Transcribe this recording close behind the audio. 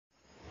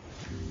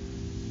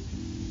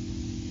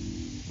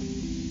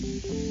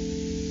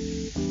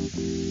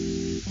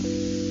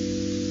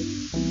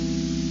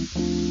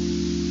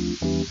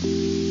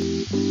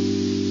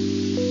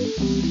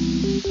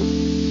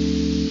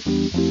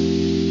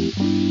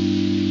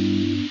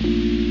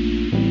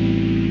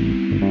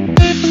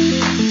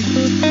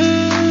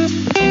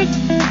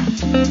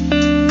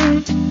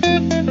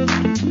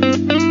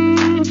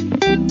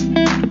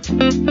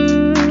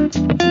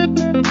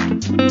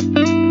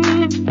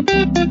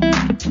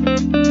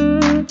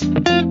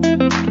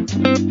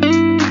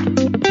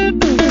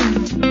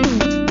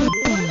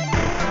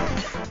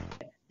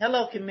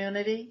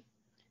community.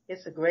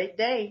 It's a great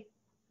day.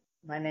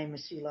 My name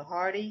is Sheila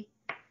Hardy,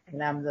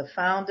 and I'm the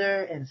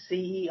founder and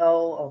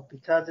CEO of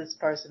Because It's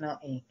Personal,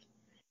 Inc.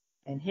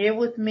 And here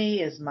with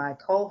me is my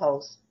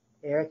co-host,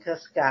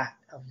 Ericka Scott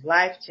of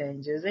Life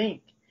Changers,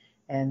 Inc.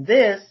 And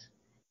this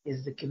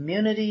is the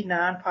Community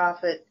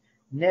Nonprofit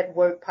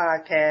Network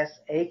Podcast,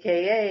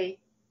 aka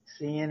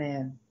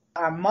CNN.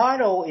 Our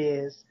motto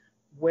is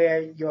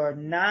where your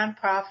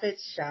nonprofit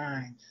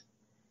shines.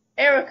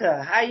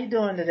 Ericka, how you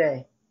doing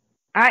today?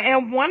 I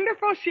am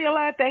wonderful,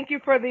 Sheila. Thank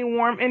you for the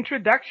warm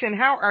introduction.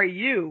 How are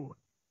you?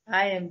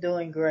 I am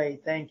doing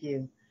great, thank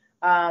you.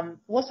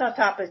 What's our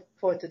topic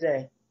for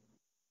today?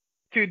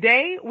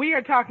 Today, we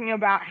are talking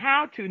about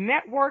how to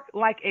network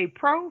like a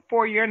pro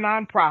for your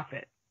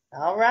nonprofit.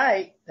 All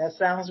right, that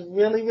sounds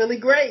really, really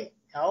great.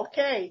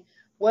 Okay,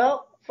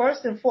 well,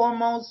 first and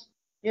foremost,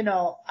 I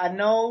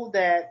know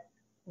that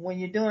when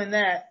you're doing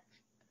that,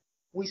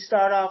 we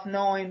start off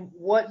knowing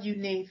what you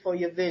need for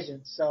your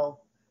vision. So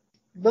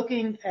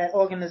looking at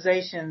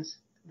organizations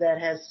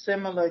that has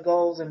similar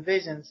goals and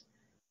visions,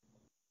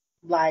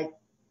 like,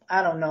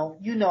 I don't know,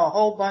 a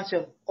whole bunch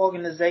of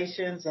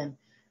organizations and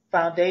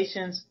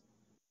foundations,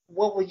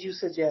 what would you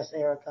suggest,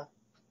 Ericka?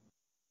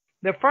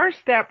 The first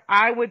step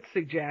I would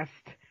suggest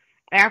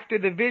after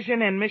the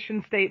vision and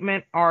mission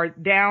statement are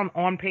down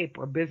on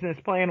paper, business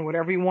plan,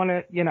 whatever you want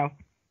to,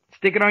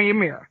 stick it on your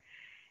mirror,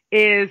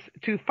 is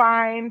to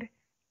find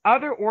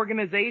other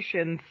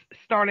organizations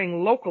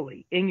starting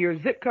locally in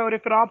your zip code,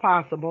 if at all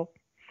possible,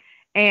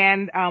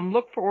 and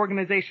look for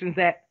organizations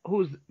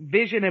whose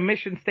vision and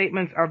mission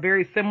statements are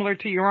very similar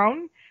to your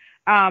own,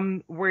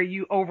 where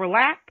you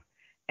overlap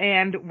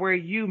and where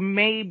you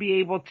may be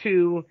able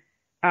to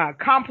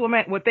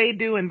complement what they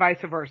do and vice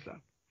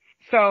versa.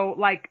 So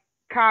like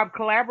Cobb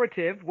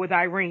Collaborative with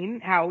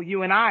Irene, how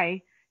you and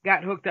I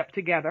got hooked up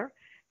together,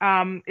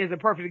 is a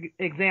perfect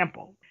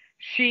example.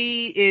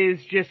 She is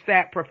just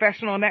that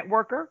professional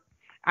networker.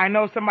 I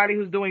know somebody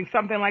who's doing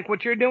something like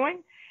what you're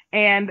doing.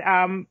 And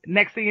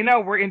next thing you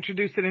know, we're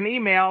introduced in an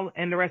email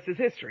and the rest is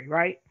history,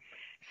 right?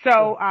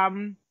 So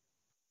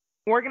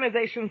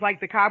organizations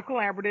like the Cobb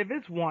Collaborative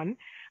is one.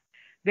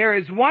 There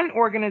is one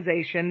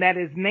organization that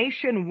is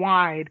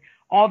nationwide,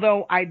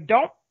 although I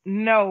don't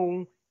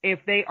know if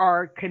they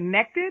are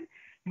connected,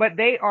 but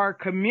they are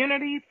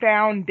community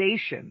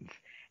foundations.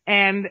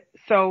 And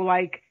so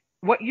like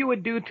what you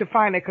would do to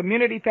find a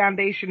community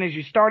foundation is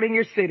you start in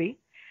your city.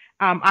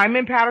 I'm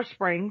in Powder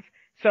Springs.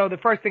 So the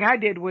first thing I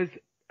did was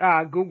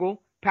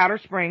Google Powder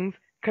Springs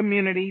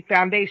Community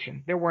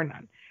Foundation. There were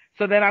none.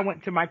 So then I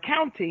went to my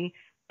county,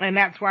 and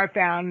that's where I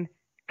found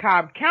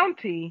Cobb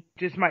County,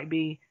 just might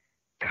be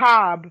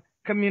Cobb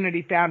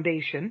Community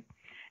Foundation.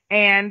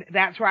 And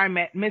that's where I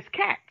met Miss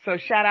Cat. So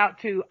shout out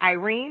to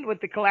Irene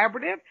with the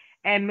Collaborative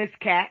and Miss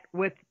Cat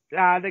with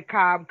the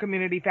Cobb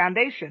Community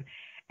Foundation.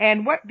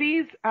 And what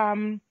these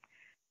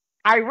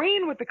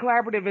Irene with the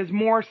Collaborative is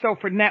more so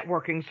for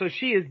networking. So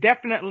she is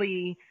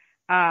definitely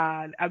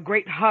a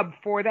great hub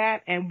for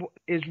that and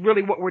is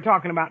really what we're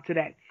talking about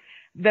today.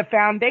 The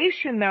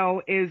foundation,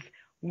 though, is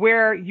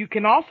where you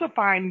can also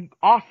find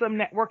awesome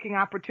networking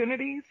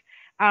opportunities,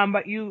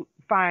 but you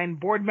find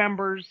board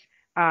members.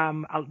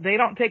 They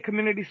don't take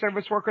community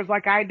service workers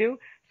like I do.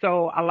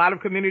 So a lot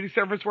of community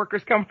service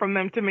workers come from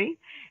them to me.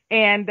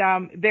 And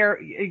they're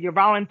your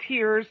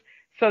volunteers.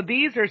 So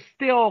these are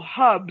still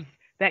hubs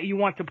that you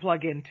want to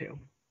plug into.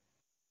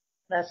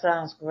 That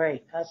sounds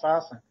great. That's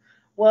awesome.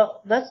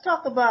 Well, let's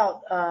talk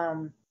about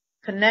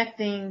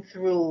connecting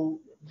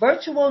through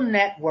virtual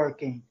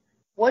networking.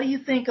 What do you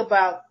think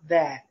about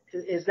that?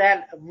 Is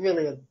that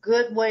really a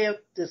good way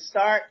to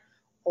start,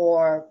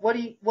 or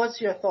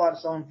what's your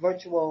thoughts on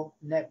virtual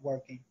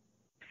networking?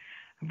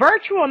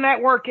 Virtual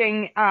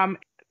networking,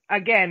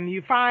 again,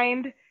 you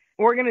find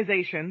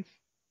organizations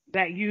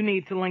that you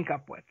need to link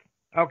up with,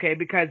 okay,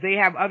 because they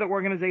have other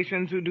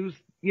organizations who do,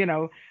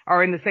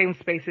 are in the same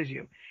space as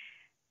you.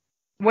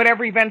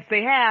 Whatever events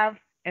they have,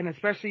 and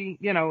especially,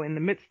 in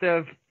the midst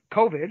of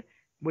COVID,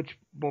 which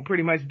will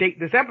pretty much date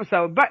this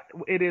episode, but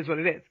it is what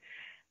it is.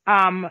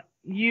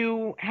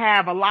 You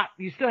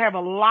still have a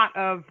lot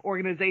of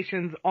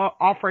organizations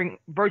offering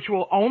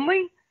virtual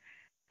only,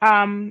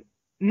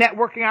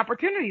 networking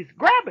opportunities.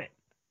 Grab it.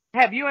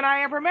 Have you and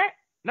I ever met?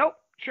 Nope,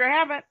 sure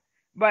haven't.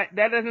 But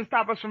that doesn't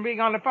stop us from being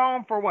on the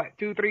phone for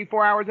 2, 3,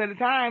 4 hours at a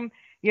time,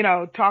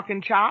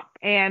 talking chop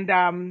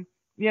and,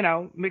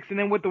 mixing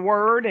in with the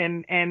word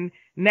and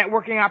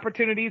networking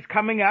opportunities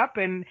coming up.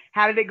 And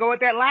how did it go with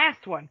that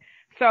last one?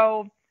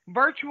 So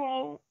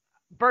virtual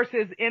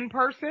versus in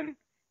person.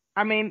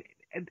 I mean,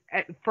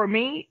 for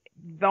me,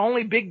 the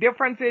only big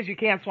difference is you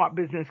can't swap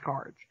business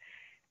cards.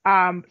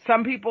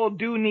 Some people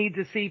do need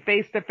to see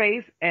face to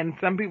face and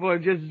some people are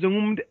just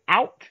zoomed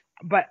out.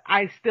 But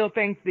I still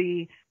think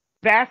the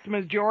vast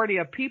majority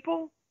of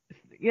people,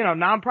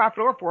 nonprofit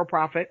or for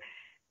profit,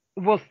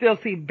 will still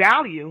see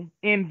value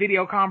in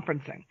video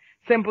conferencing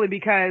simply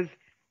because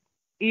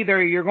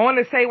either you're going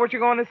to say what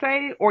you're going to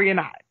say or you're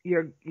not.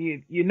 You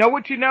know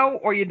what you know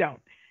or you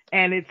don't.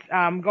 and it's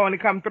going to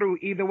come through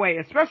either way,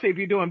 especially if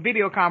you're doing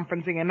video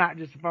conferencing and not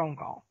just a phone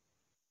call.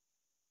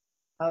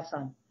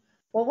 Awesome.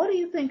 Well, what do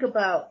you think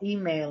about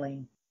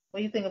emailing? What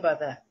do you think about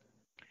that?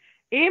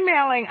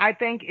 Emailing, I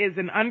think, is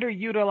an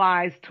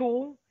underutilized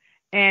tool,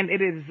 and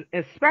it is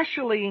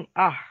especially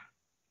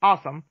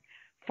awesome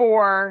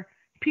for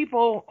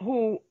people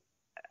who,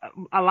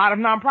 a lot of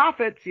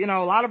nonprofits,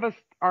 a lot of us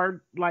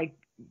are like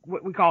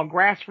what we call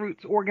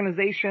grassroots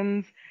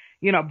organizations,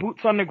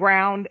 boots on the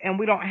ground, and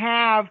we don't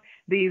have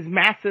these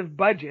massive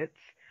budgets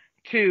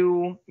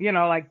to,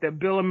 like the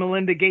Bill and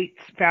Melinda Gates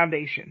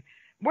Foundation.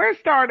 We're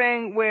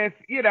starting with,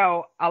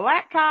 a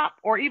laptop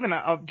or even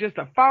just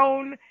a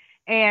phone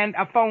and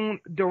a phone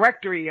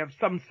directory of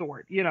some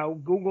sort,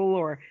 Google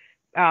or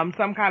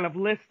some kind of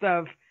list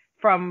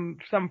from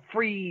some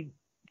free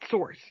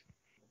source.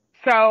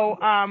 So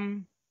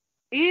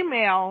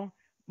email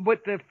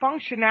with the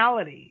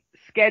functionality,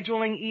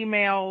 scheduling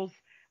emails,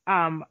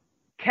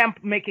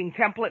 making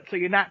templates so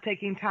you're not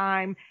taking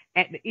time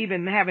and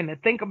even having to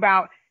think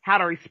about how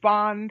to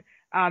respond.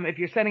 If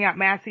you're sending out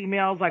mass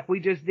emails like we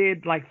just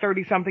did, like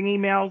 30-something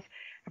emails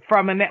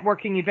from a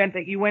networking event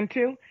that you went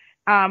to,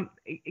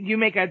 you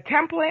make a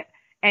template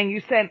and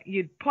you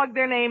plug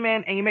their name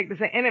in and you make the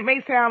same, and it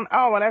may sound,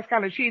 oh, well, that's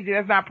kind of cheesy.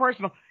 That's not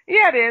personal.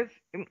 Yeah, it is.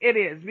 It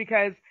is,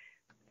 because,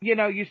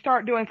 you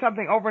start doing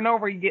something over and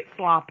over, you get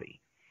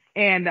sloppy,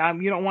 and,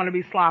 you don't want to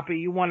be sloppy.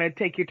 You want to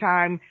take your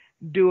time,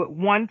 do it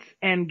once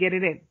and get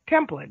it in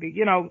template.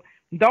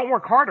 Don't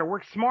work harder,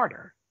 work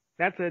smarter.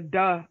 That's a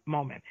duh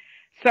moment.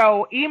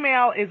 So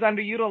email is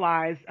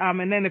underutilized.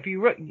 And then if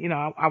you,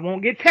 I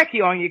won't get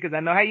techie on you because I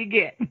know how you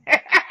get.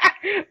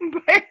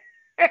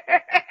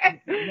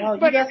 No,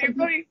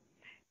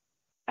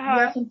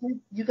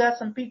 you got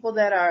some people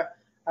that are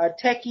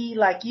techie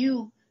like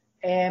you,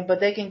 but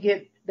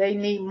they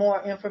need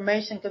more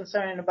information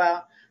concerning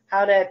about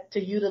how to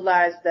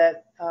utilize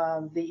that,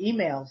 the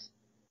emails.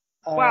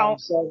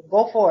 So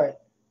go for it.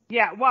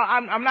 Yeah, well,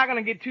 I'm not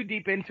going to get too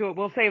deep into it.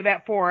 We'll save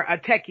that for a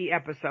techie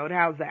episode.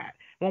 How's that?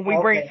 When we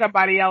bring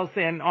somebody else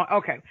in.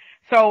 Okay.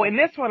 So in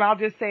this one, I'll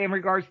just say in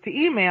regards to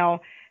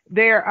email,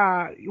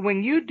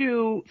 when you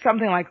do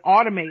something like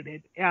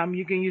automated,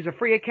 you can use a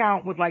free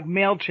account with like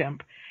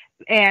MailChimp,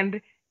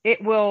 and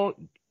it will,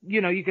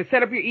 you can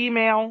set up your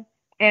email,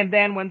 and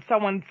then when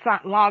someone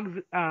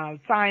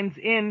signs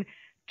in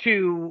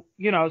to,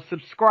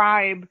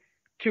 subscribe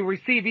to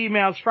receive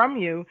emails from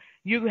you,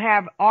 you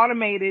have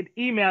automated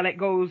email that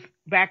goes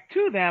back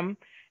to them,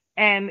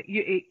 and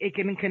it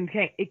can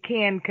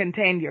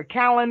contain your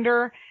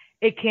calendar.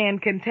 It can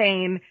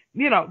contain,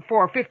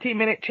 for a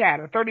 15-minute chat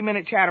or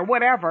 30-minute chat or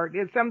whatever.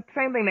 It's same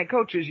thing that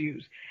coaches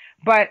use.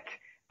 But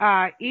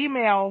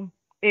email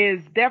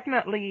is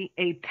definitely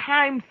a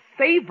time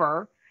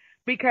saver,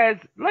 because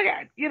look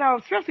at,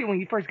 especially when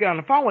you first get on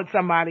the phone with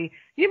somebody,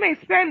 you may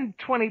spend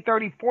 20,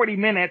 30, 40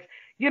 minutes,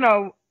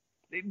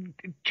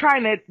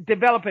 trying to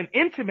develop an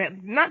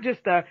intimate, not just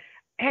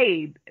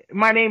hey,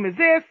 my name is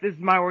this is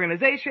my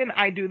organization,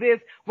 I do this,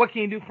 what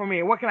can you do for me,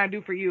 or what can I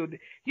do for you?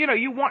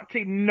 You want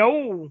to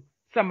know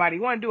somebody,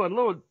 you want to do a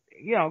little,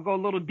 go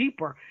a little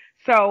deeper.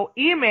 So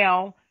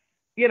email,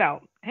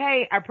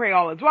 hey, I pray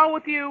all is well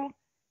with you.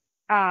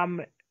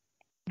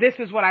 This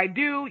is what I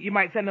do. You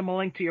might send them a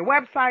link to your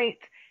website.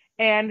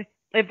 And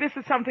if this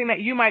is something that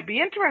you might be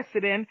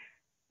interested in,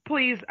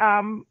 please,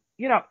 I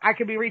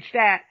can be reached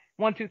at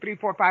 1, 2, 3,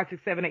 4, 5,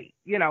 6, 7, 8,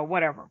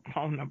 whatever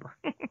phone number.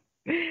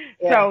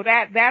 Yeah. So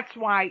that's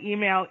why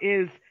email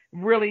is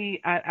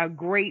really a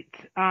great,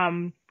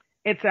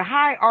 it's a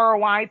high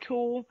ROI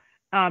tool,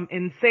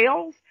 in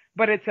sales,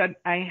 but it's a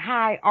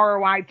high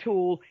ROI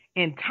tool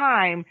in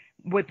time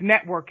with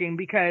networking,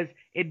 because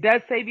it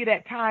does save you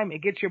that time.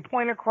 It gets your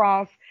point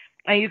across,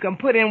 and you can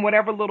put in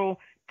whatever little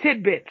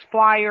tidbits,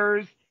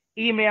 flyers,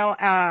 email,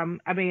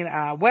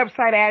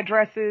 website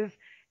addresses,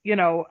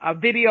 a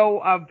video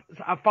of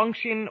a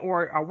function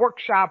or a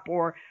workshop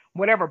or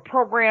whatever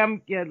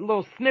program, a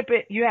little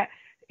snippet.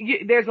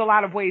 There's a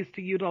lot of ways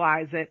to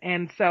utilize it.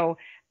 And so,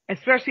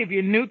 especially if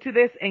you're new to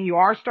this and you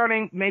are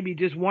starting, maybe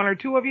just one or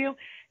two of you,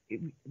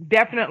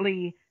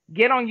 definitely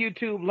get on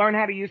YouTube, learn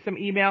how to use some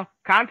email,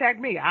 contact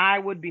me. I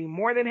would be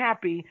more than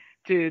happy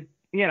to,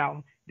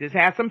 just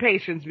have some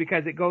patience,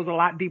 because it goes a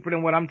lot deeper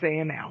than what I'm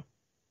saying now.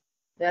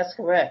 That's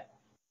correct.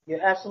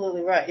 You're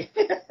absolutely right.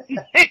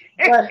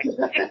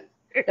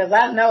 Because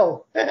I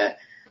know.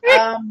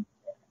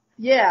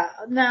 Yeah.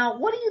 Now,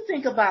 what do you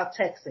think about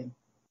texting?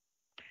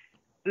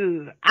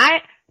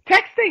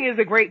 Texting is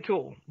a great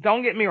tool.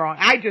 Don't get me wrong.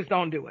 I just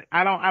don't do it.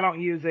 I don't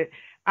use it.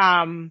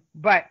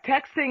 But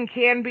texting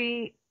can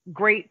be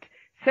great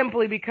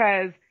simply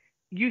because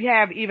you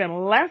have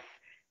even less.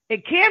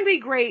 It can be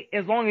great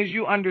as long as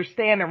you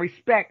understand and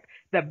respect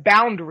the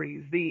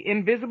boundaries, the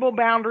invisible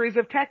boundaries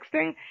of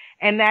texting.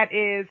 And that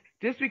is,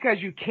 just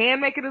because you can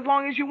make it as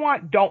long as you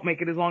want, don't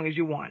make it as long as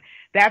you want.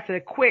 That's a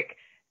quick,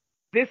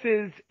 this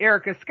is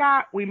Ericka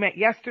Scott. We met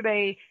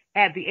yesterday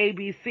at the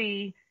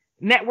ABC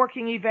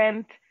networking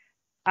event.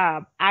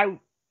 I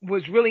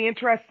was really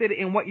interested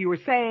in what you were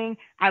saying.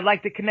 I'd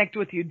like to connect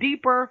with you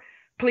deeper.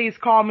 please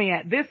call me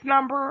at this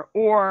number,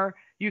 or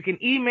you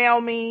can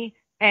email me,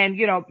 and,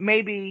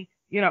 maybe,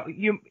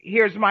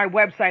 here's my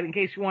website in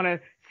case you want to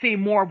see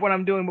more of what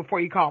I'm doing before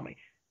you call me.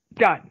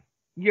 Done.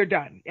 You're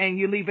done. And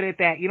you leave it at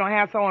that. You don't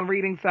have someone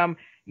reading some,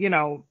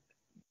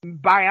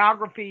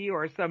 biography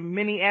or some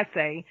mini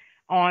essay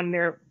on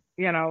their,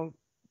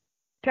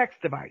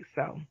 text device.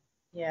 So.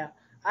 Yeah.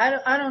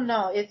 I don't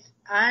know.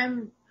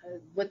 I'm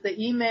with the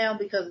email,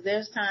 because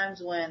there's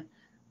times when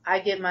I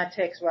get my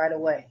text right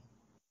away,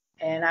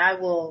 and I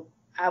will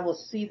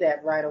see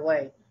that right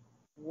away.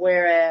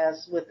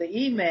 Whereas with the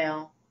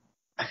email,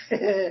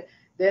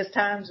 there's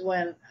times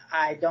when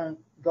I don't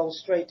go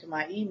straight to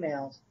my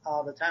emails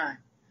all the time.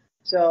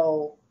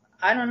 So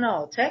I don't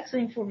know.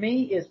 Texting for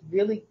me is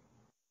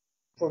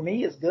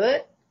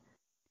good.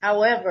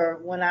 However,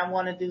 when I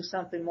want to do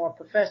something more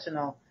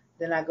professional,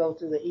 then I go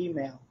through the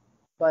email.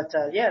 But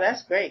yeah,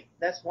 that's great.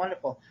 That's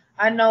wonderful.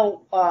 I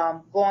know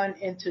going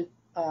into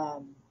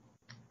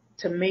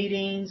to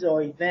meetings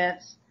or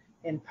events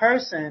in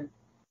person,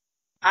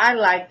 I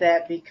like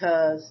that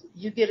because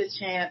you get a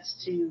chance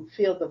to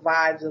feel the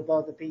vibes of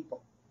other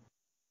people.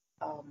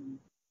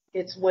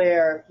 It's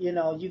where,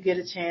 you get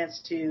a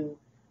chance to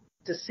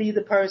see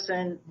the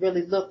person,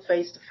 really look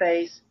face to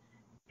face.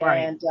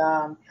 Right. And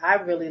I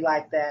really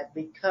like that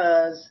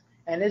because,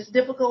 and it's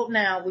difficult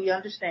now. We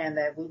understand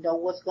that. We know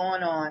what's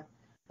going on,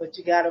 but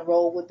you got to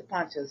roll with the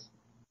punches.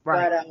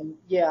 Right. But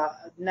yeah,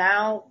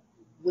 now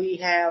we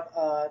have,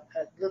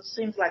 it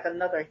seems like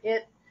another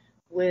hit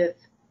with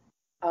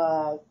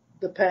I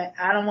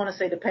don't want to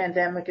say the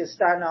pandemic is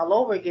starting all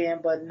over again,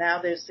 but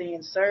now they're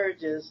seeing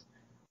surges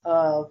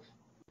of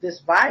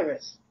this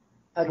virus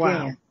again.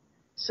 Wow.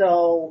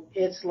 So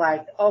it's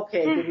like,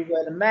 okay, do we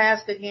wear the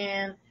mask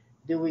again?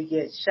 Do we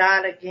get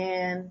shot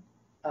again?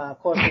 Of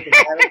course, with the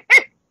virus.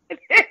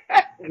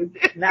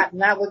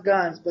 not with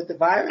guns, but the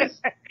virus.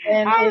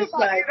 And it's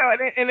like,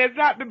 and it's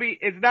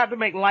not to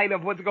make light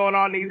of what's going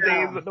on these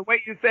days, but the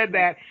way you said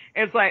that,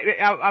 it's like,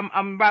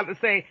 I'm about to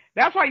say,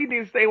 that's why you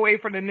need to stay away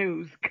from the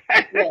news.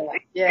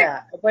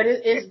 yeah. But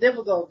it's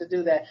difficult to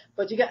do that.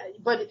 But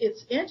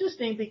it's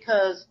interesting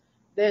because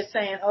they're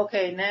saying,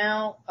 okay,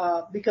 now,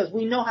 because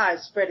we know how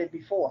it spread it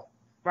before.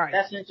 Right.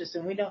 That's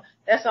interesting. We know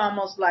that's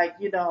almost like,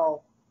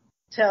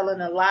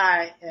 telling a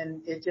lie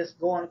and it just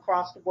going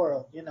across the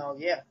world,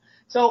 yeah.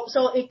 So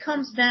it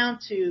comes down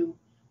to,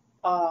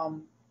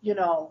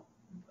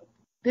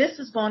 this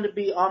is going to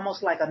be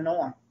almost like a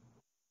norm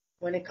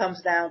when it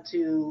comes down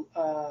to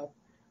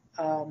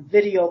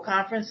video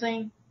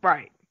conferencing.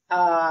 Right.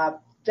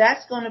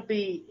 It's going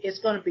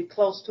to be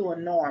close to a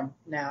norm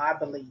now, I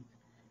believe.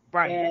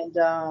 Right.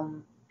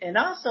 And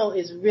also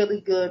it's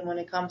really good when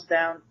it comes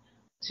down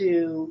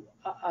to,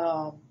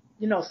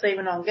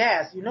 saving on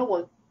gas. You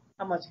know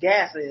how much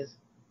gas is?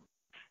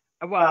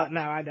 Well,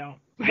 no, I don't.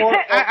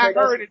 I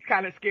heard it's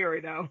kind of scary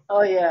though.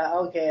 Oh yeah,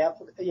 okay,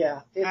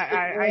 yeah.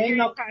 I hear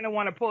you kind of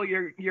want to pull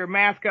your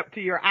mask up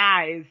to your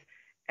eyes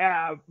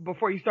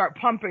before you start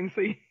pumping,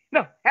 so you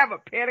don't have a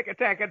panic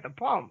attack at the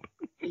pump.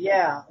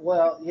 Yeah,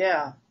 well,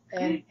 yeah,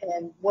 and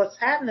what's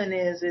happening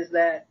is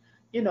that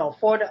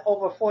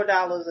over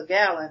 $4 a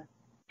gallon.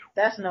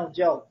 That's no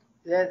joke.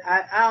 That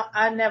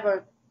I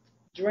never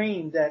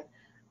dreamed that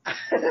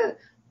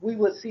we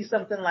would see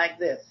something like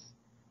this.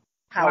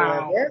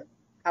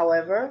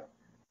 However,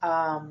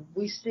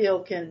 we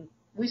still can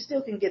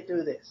get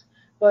through this.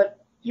 But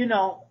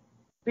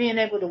being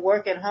able to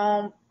work at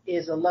home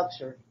is a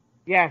luxury.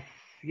 Yes.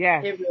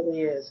 It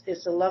really is.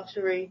 It's a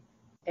luxury,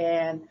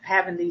 and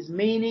having these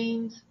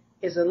meetings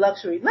is a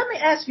luxury. Let me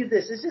ask you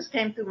this. This just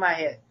came through my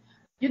head.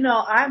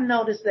 I've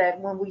noticed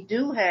that when we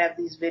do have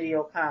these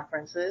video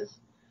conferences,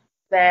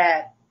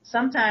 that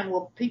sometimes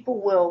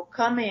people will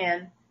come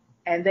in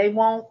and they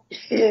won't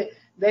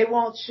they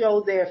won't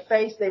show their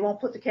face. They won't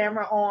put the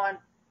camera on.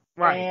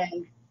 Right.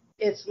 And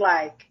it's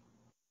like,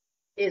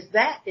 is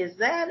that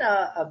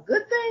a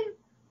good thing,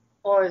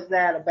 or is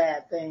that a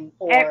bad thing,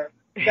 or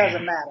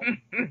doesn't matter?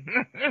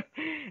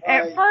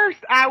 At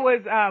first, I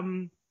was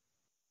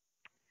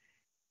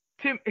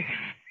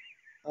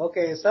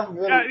okay, something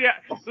really. Yeah.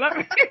 Let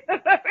me,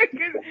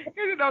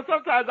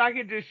 sometimes I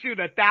can just shoot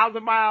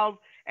 1,000 miles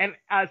and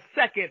a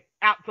second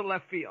out to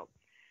left field.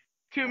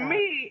 To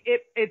me,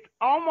 it's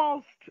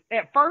almost,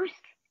 at first,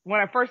 when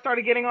I first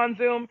started getting on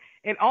Zoom,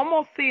 it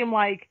almost seemed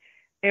like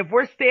if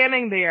we're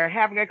standing there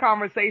having a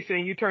conversation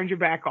and you turned your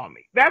back on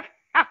me. That's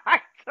how I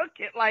took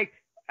it. Like,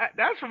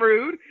 that's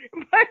rude.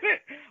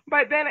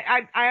 But then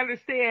I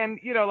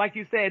understand, like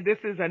you said, this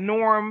is a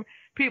norm.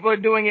 People are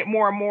doing it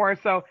more and more.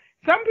 So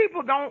some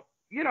people don't,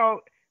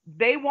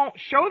 they won't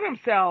show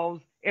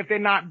themselves if they're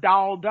not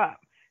dolled up.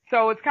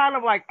 So it's kind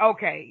of like,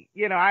 okay,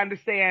 I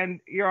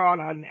understand you're on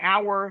an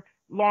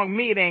hour-long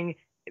meeting.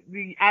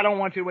 I don't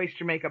want you to waste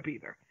your makeup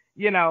either.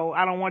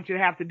 I don't want you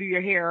to have to do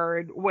your hair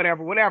or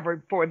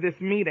whatever for this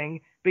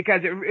meeting,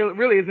 because it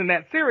really isn't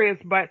that serious.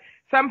 But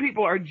some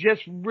people are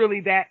just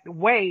really that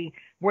way,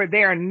 where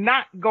they're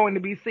not going to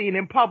be seen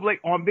in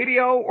public on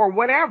video or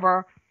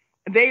whatever.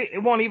 They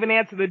won't even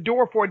answer the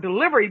door for a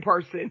delivery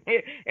person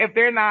if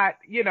they're not,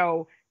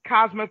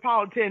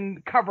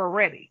 Cosmopolitan cover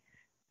ready.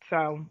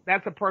 So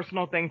that's a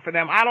personal thing for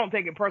them. I don't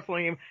take it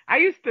personally. I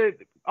used to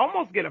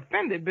almost get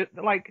offended, but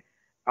like,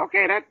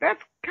 okay,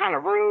 that's kind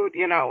of rude.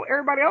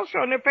 Everybody else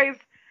showing their face.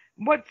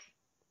 What's,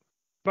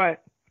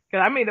 but,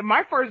 cause I mean,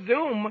 my first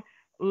Zoom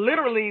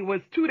literally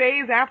was 2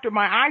 days after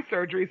my eye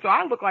surgery. So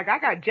I look like I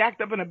got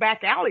jacked up in a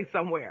back alley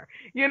somewhere,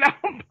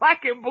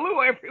 black and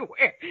blue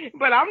everywhere,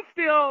 but I'm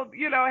still,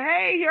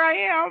 hey, here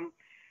I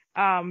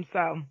am.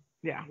 So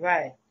yeah.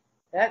 Right.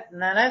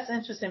 Now that's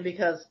interesting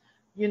because,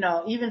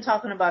 even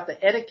talking about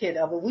the etiquette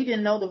of it, we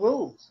didn't know the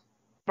rules.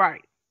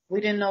 Right.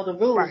 We didn't know the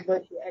rules, Right.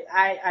 but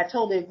I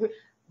totally agree.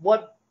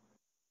 What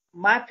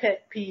my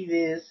pet peeve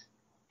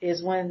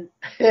is when,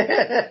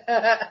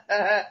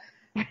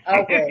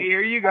 okay,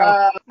 Here you go.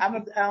 I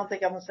don't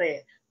think I'm gonna say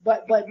it,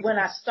 but when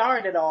I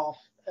started off,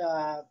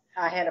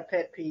 I had a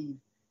pet peeve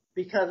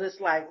because it's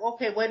like,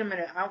 okay, wait a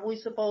minute, aren't we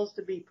supposed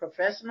to be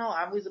professional?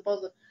 Aren't we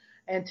supposed to?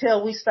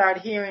 Until we start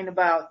hearing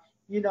about,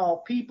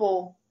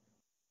 people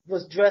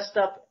was dressed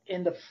up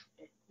in the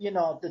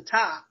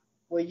top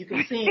where you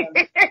can see them,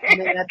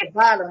 and then at the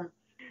bottom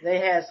they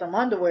had some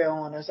underwear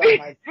on or something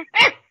like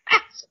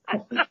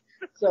that.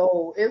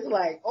 So it's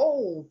like,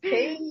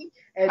 okay,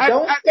 and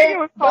don't I think it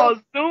was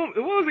called Zoom.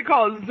 What was it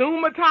called?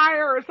 Zoom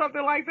attire or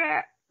something like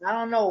that? I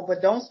don't know,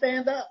 but don't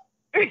stand up.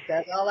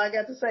 That's all I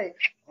got to say.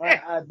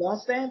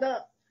 Don't stand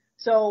up.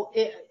 So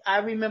I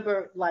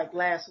remember like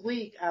last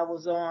week I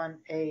was on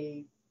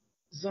a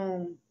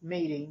Zoom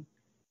meeting,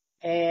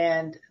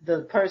 and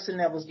the person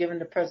that was giving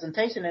the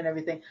presentation and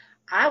everything,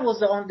 there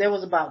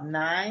was about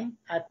 9,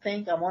 I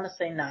think. I want to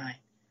say 9.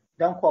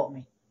 Don't quote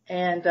me.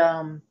 And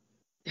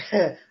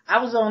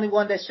I was the only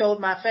one that showed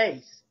my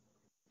face.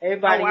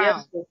 Everybody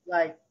else was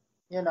like,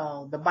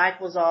 the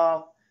mic was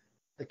off,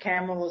 the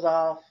camera was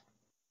off.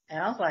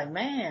 And I was like,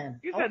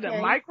 man. You said the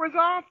mic was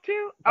off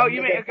too? Oh,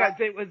 you mean because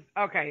it was,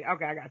 okay, I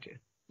got you.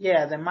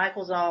 Yeah, the mic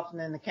was off and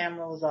then the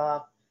camera was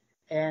off.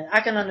 And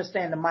I can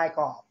understand the mic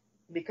off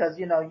because,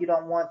 you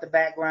don't want the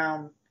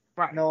background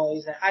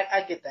noise. And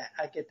I get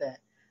that.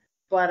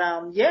 But,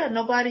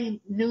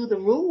 nobody knew the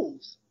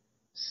rules.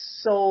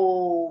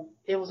 So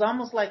it was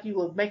almost like you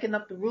were making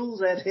up the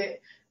rules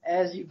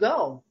as you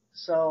go.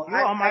 So you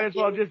all might as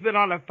well just been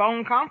on a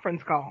phone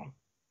conference call.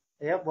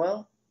 Yeah,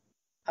 well,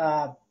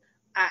 all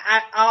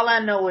I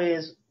know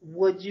is,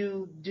 would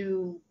you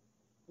do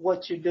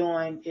what you're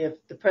doing if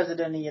the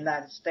president of the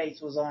United States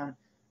was on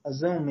a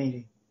Zoom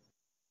meeting?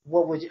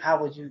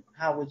 How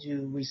would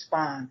you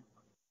respond,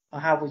 or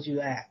how would you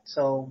act?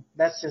 So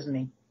that's just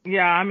me.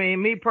 Yeah, I mean,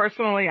 me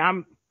personally, I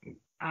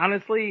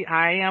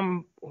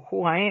am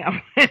who I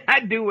am.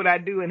 I do what I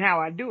do, and how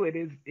I do it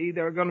is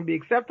either going to be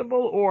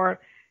acceptable or,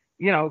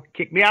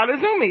 kick me out of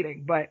the Zoom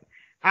meeting. But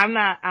I'm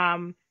not,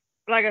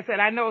 like I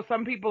said, I know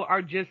some people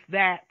are just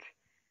that.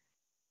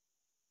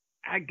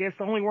 I guess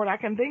the only word I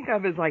can think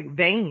of is like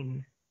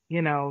vain.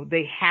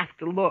 They have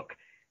to look.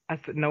 I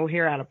said, no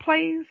hair out of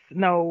place.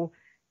 No,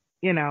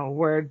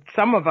 where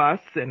some of us,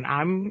 and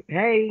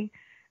hey,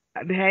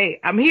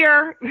 I'm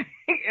here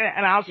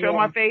and I'll show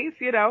my face,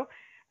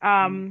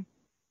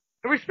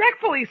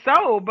 respectfully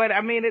so, but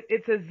I mean,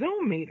 it's a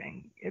Zoom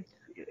meeting. It's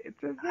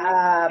a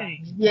Zoom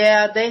meeting.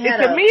 Yeah,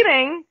 it's a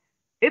meeting.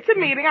 It's a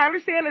meeting. I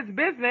understand it's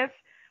business,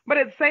 but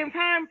at the same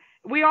time,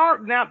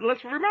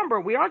 let's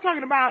remember, we are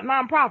talking about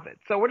nonprofits.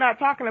 So we're not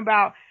talking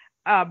about,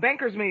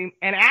 bankers meeting.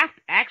 And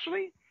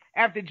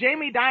after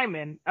Jamie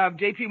Dimon of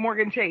JP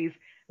Morgan Chase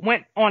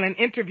went on an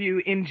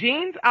interview in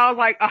jeans, I was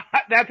like,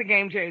 that's a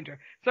game changer.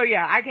 So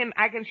yeah, I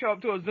can show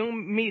up to a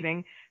Zoom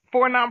meeting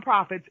for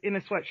nonprofits in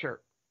a sweatshirt.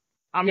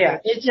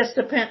 It just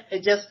depends.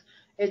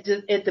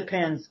 It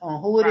depends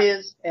on who it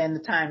is and the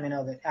timing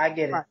of it. I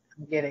get it. I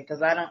get it.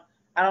 Cause I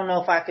don't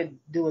know if I could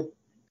do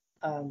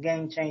a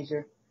game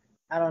changer.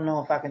 I don't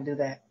know if I can do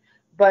that,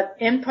 but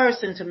in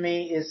person to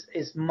me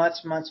is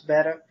much, much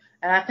better.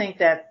 And I think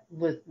that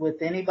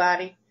with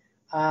anybody.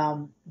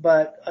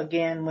 But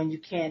again, when you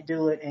can't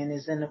do it and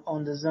it's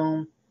on the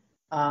Zoom,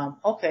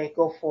 okay,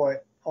 go for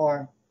it,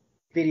 or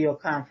video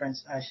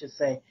conference, I should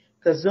say,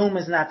 because Zoom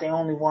is not the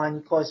only one.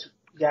 Of course,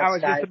 you got I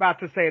was Skype. just about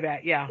to say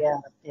that. Yeah.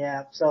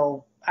 Yeah.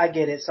 So I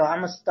get it. So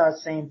I'm gonna start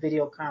saying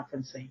video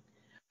conferencing.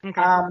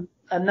 Okay.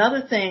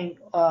 Another thing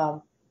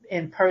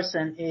in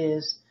person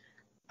is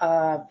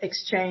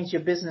exchange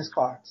your business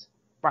cards,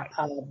 right?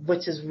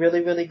 Which is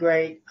really, really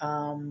great.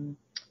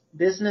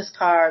 Business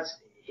cards,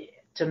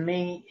 to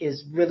me,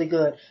 is really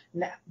good.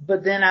 Now,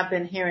 but then I've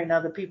been hearing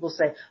other people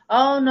say,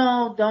 "Oh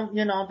no,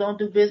 don't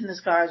do business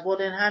cards." Well,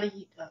 then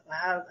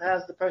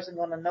how's the person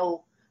going to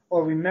know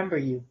or remember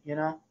you?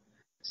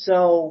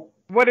 So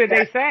what did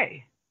they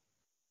say?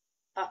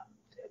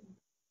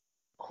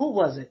 Who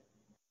was it?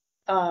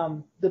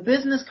 The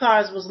business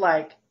cards was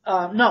like,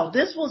 no,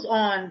 this was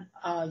on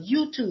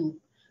YouTube,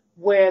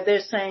 where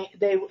they're saying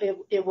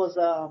it was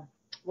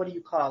what do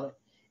you call it?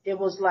 It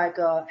was like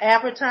a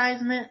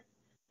advertisement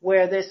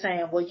where they're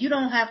saying, well, you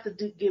don't have to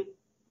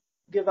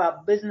give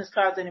out business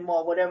cards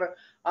anymore, whatever.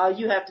 All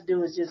you have to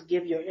do is just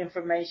give your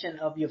information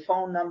of your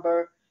phone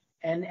number.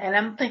 And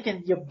I'm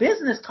thinking, your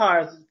business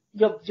cards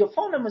your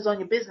phone number is on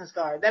your business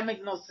card. That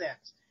makes no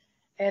sense.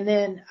 And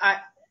then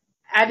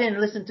I didn't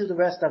listen to the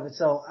rest of it,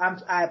 so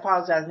I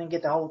apologize. I didn't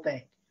get the whole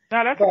thing.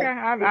 No, that's okay.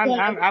 But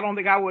I don't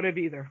think I would have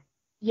either.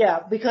 yeah,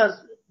 because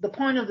the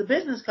point of the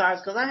business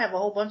cards, because I have a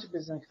whole bunch of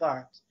business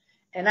cards,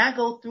 and I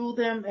go through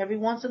them every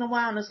once in a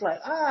while, and it's like,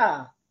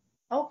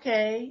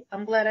 okay,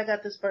 I'm glad I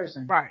got this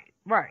person. Right,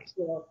 right.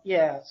 So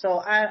yeah, so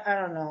I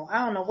don't know.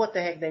 I don't know what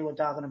the heck they were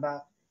talking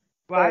about.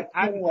 Well, But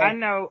I anyway,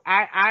 know,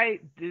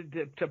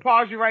 to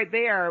pause you right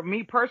there,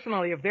 me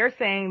personally, if they're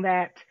saying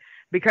that,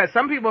 because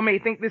some people may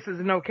think this is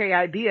an okay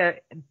idea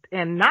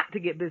and not to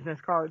get business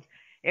cards,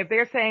 if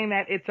they're saying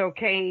that it's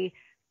okay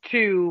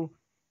to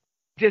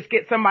just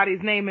get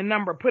somebody's name and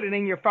number, put it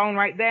in your phone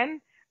right then,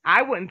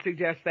 I wouldn't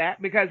suggest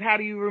that, because how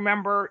do you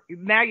remember?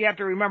 Now you have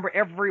to remember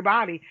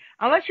everybody,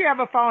 unless you have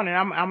a phone, and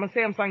I'm a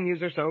Samsung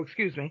user, so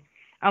excuse me,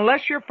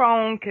 unless your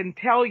phone can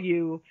tell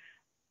you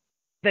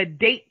the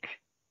date.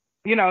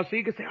 So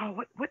you could say, oh,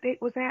 what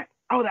date was that?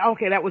 Oh,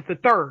 okay, that was the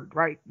 3rd,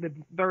 right? The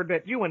 3rd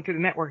that you went to the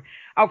network.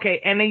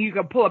 Okay, and then you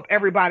can pull up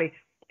everybody.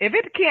 If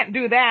it can't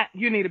do that,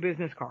 you need a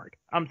business card.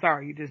 I'm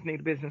sorry, you just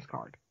need a business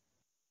card.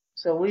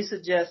 so we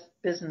suggest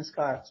business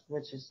cards,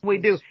 which is We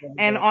do. really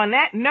And good. on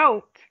that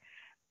note,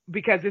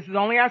 because this is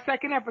only our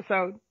 2nd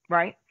episode,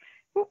 right?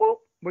 Whoop, whoop,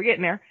 we're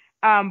getting there.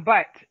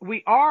 But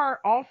we are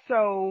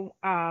also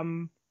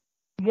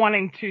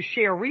wanting to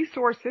share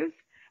resources.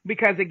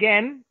 Because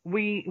again,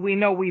 we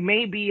know we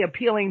may be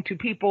appealing to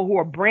people who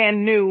are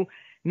brand new,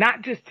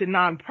 not just to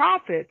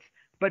nonprofits,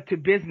 but to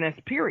business,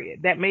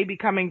 period. That may be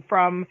coming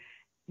from,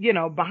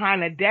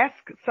 behind a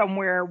desk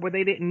somewhere where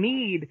they didn't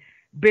need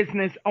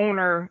business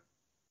owner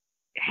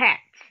hats,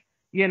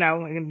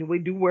 and we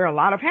do wear a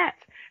lot of hats.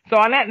 So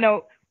on that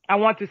note, I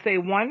want to say,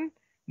 one,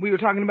 we were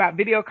talking about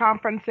video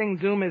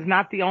conferencing. Zoom is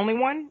not the only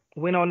one.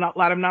 We know a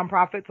lot of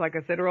nonprofits, like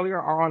I said earlier,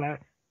 are on a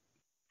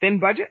thin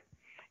budget.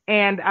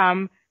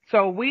 And,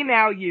 so we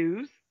now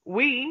use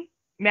Google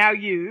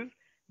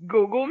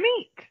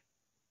Meet,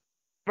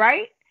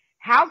 right?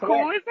 How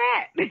cool is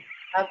that?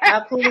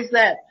 How cool is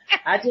that?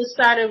 I just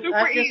started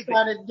easy.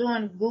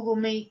 doing Google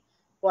Meet,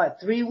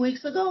 3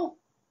 weeks ago?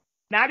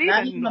 Not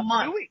even a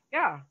month. 2 weeks.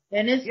 Yeah.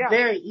 And it's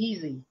very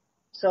easy.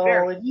 So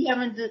if you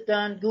haven't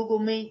done Google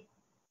Meet,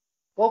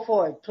 go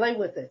for it. Play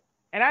with it.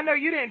 And I know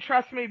you didn't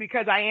trust me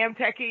because I am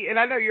techie, and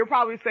I know you're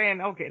probably saying,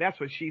 okay, that's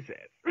what she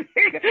says.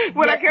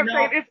 When I kept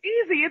saying, it's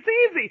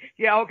easy.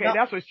 Yeah, okay,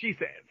 that's what she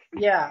says.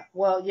 Yeah,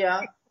 well,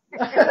 yeah.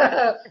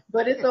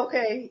 But it's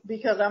okay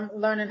because I'm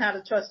learning how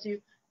to trust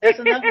you. That's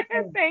another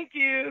thing. Thank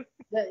you.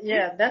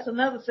 That's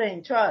another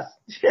thing, trust.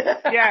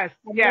 Yes.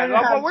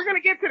 Well, we're going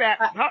to get to that.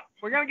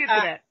 We're going to get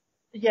to that.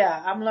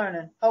 Yeah, I'm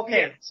learning.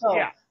 Okay,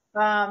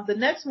 the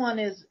next one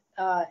is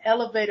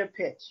elevator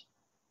pitch,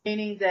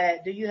 meaning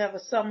that do you have a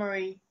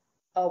summary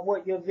of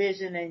what your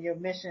vision and your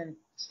mission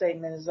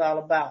statement is all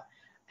about?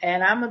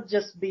 And I'm going to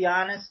just be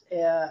honest,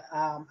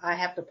 I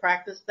have to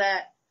practice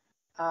that.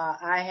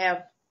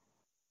 I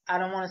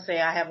don't want to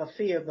say I have a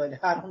fear, but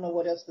I don't know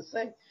what else to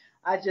say.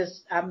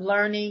 I'm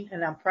learning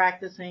and I'm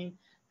practicing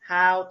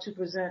how to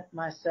present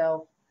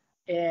myself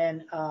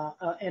in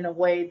a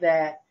way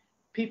that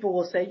people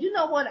will say, you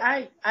know what,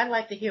 I'd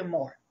like to hear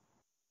more.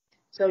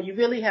 So you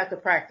really have to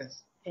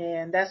practice.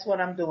 And that's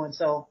what I'm doing.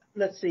 So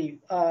let's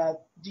see.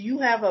 Do you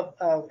have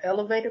a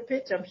elevator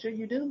pitch? I'm sure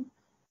you do.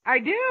 I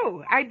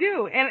do.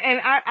 And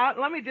I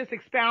let me just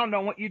expound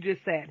on what you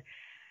just said.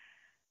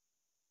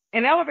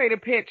 An elevator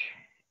pitch,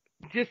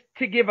 just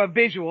to give a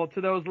visual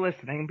to those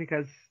listening,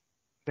 because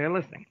they're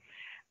listening.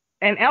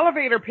 An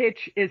elevator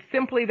pitch is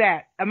simply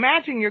that.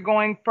 Imagine you're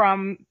going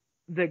from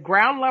the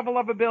ground level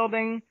of a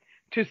building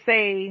to,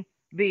 say,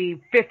 the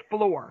 5th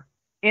floor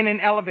in an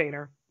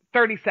elevator,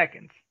 30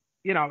 seconds.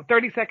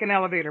 30-second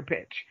elevator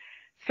pitch.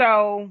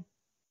 So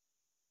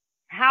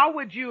how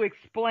would you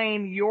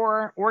explain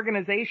your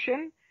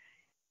organization,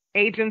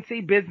 agency,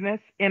 business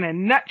in a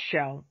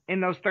nutshell in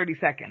those 30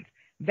 seconds?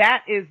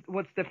 That is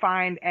what's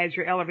defined as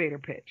your elevator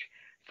pitch.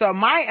 So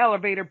my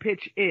elevator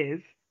pitch is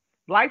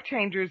Life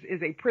Changers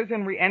is a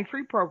prison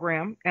reentry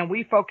program, and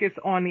we focus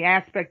on the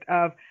aspect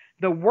of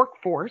the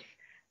workforce,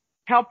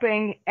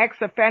 helping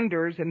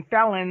ex-offenders and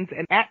felons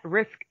and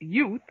at-risk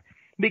youth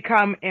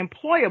become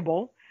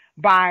employable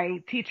by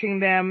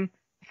teaching them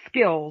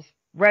skills,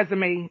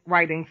 resume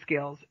writing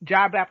skills,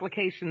 job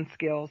application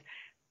skills,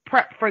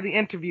 prep for the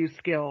interview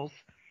skills.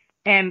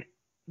 And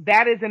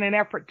that is in an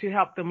effort to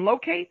help them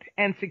locate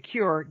and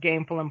secure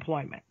gainful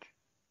employment.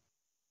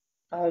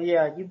 Oh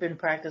yeah, you've been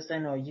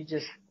practicing, or you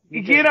just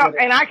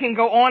and I can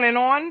go on and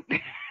on.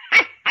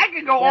 I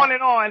can go on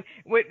and on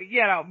with,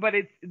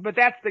 but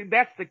that's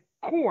the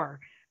core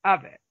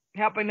of it,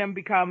 helping them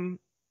become,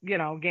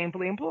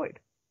 gainfully employed.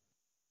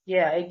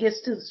 Yeah, it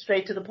gets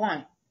straight to the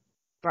point.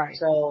 Right.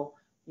 So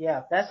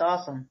yeah, that's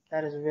awesome.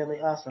 That is really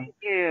awesome. Thank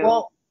you.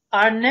 Well,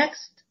 our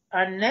next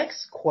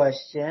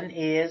question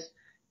is,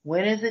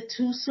 when is it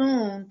too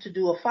soon to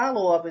do a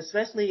follow-up,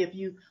 especially if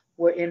you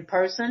were in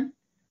person?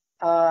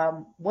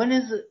 When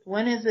is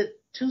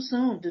it too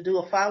soon to do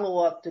a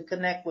follow-up to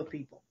connect with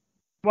people?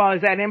 Well,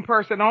 is that in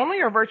person only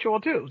or virtual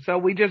too? So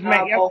we just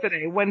met Both.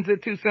 yesterday. When's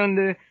it too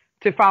soon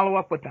to follow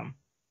up with them?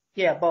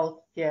 Yeah, both.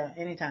 Yeah,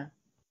 anytime.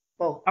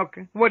 Both.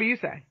 Okay. What do you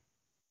say?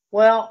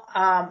 Well,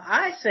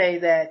 I say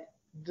that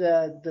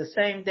the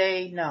same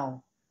day,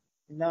 no,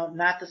 no,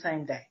 not the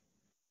same day.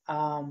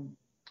 Um,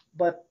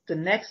 but the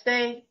next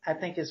day, I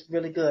think is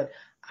really good.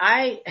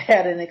 I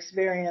had an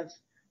experience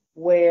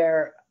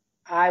where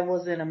I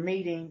was in a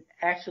meeting.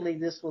 Actually,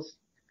 this was,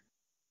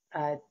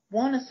 I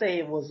want to say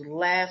it was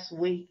last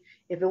week.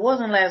 If it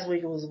wasn't last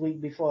week, it was the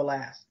week before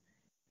last.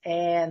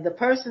 And the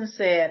person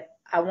said,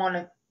 I want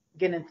to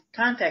get in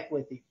contact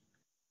with you.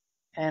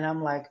 And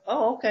I'm like,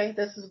 oh, okay,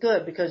 this is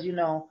good because,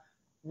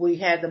 we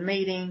had the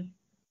meeting,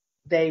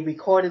 they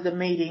recorded the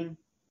meeting,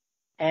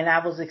 and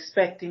I was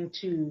expecting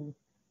to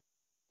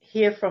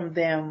hear from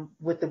them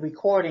with the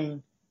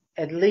recording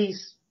at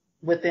least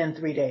within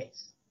 3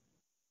 days.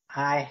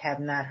 I have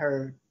not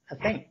heard a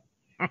thing.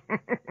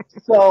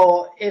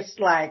 So it's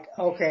like,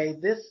 okay,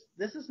 this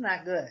is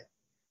not good.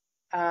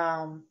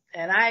 And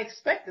I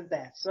expected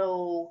that.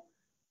 So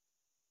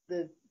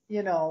the,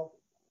 you know,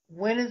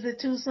 when is it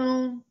too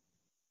soon?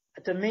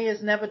 To me,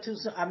 it's never too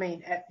soon. I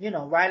mean,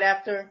 right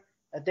after,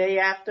 a day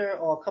after,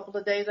 or a couple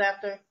of days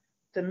after.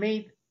 To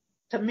me,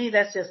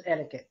 that's just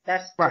etiquette.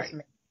 That's just Right.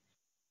 me.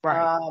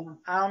 Right.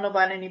 I don't know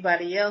about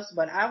anybody else,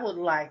 but I would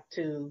like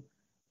to.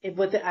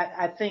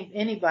 I think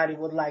anybody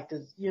would like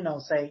to,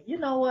 say, you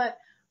know what?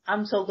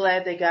 I'm so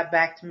glad they got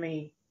back to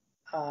me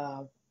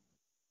uh,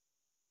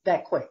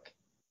 that quick.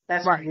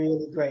 That's Right.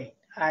 really great.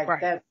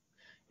 Right.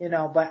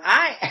 But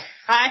I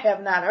I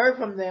have not heard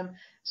from them.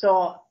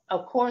 So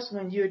of course,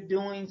 when you're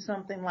doing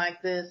something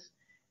like this,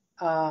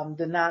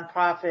 the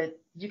nonprofit,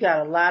 you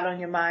got a lot on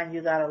your mind.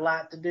 You got a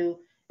lot to do. And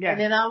Yes.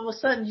 then all of a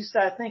sudden you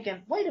start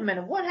thinking, wait a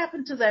minute, what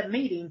happened to that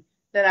meeting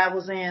that I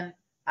was in?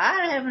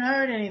 I haven't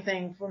heard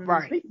anything from these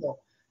Right.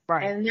 people.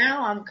 Right. And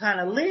now I'm kind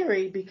of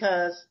leery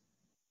because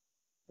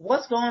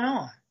what's going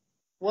on?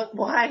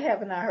 Why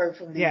haven't I heard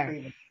from these Yes.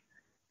 people?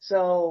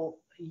 So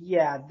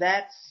yeah,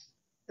 that's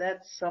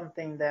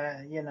something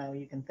that,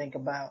 you can think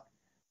about.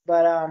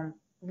 But,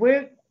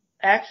 we're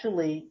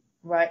actually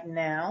right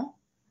now,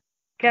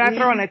 Can I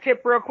throw in we, a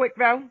tip real quick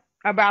though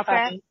about I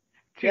that mean,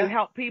 to yeah,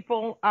 help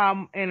people?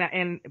 And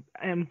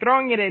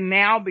throwing it in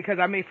now because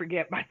I may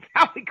forget by the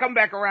time we come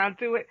back around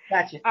to it.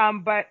 gotcha.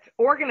 But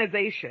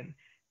organization,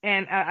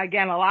 and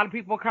again, a lot of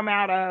people come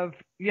out of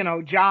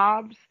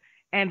jobs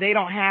and they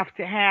don't have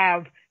to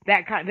have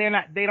that kind.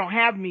 They don't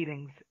have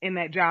meetings in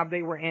that job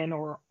they were in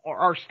or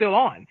are still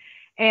on.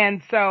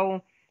 And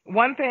so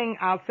one thing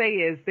I'll say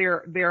is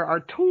there are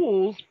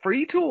tools,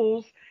 free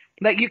tools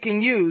that you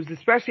can use,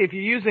 especially if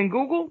you're using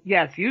Google.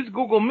 Yes, use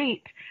Google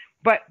Meet,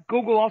 but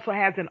Google also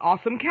has an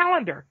awesome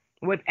calendar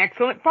with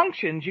excellent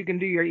functions. You can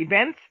do your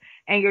events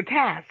and your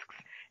tasks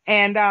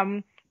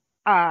and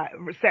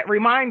set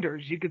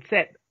reminders. You could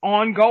set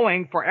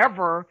ongoing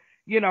forever,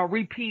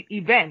 repeat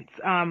events.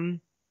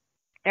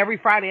 Every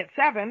Friday at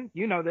 7,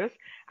 you know this,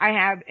 I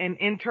have an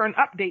intern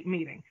update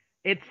meeting.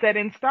 It's set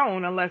in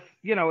stone unless,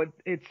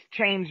 it's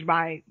changed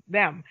by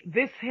them.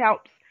 This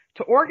helps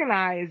to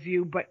organize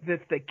you, but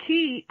the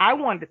key I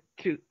wanted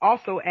to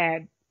also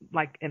add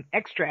like an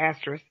extra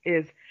asterisk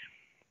is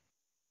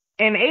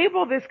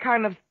enable this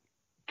kind of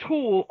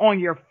tool on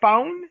your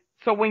phone.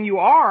 So when you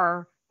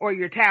are, or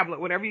your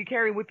tablet, whatever you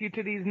carry with you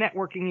to these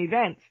networking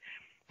events,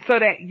 so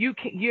that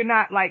you're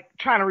not like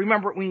trying to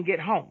remember it when you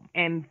get home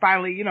and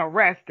finally,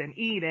 rest and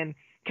eat and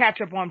catch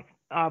up on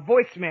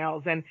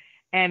voicemails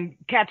and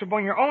catch up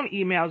on your own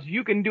emails.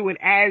 You can do it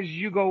as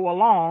you go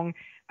along.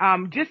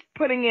 Just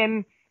putting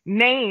in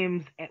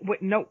names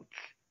with notes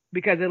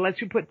because it lets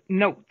you put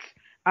notes.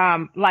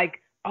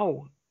 Like,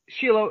 oh,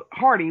 Sheila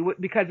Hardy,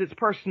 because it's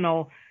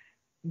personal,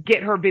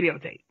 get her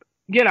videotape,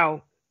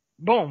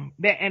 boom.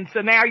 And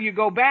so now you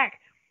go back.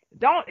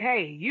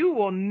 You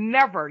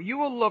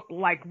will look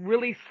like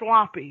really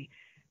sloppy.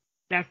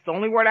 That's the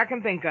only word I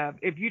can think of.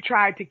 If you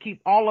try to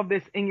keep all of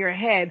this in your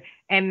head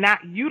and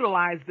not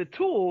utilize the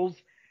tools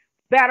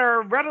that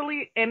are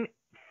readily and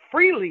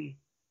freely,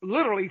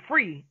 literally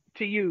free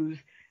to use.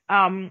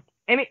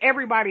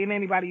 Everybody and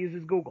anybody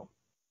uses Google.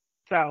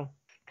 So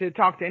to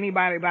talk to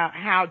anybody about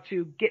how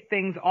to get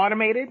things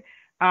automated,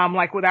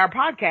 like with our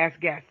podcast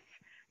guests,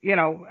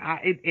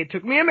 it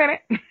took me a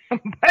minute,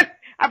 but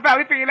I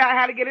finally figured out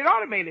how to get it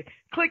automated.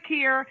 Click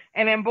here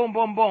and then boom,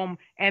 boom, boom.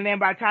 And then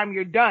by the time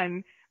you're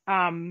done,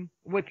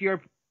 with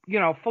your,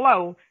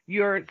 flow,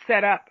 you're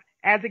set up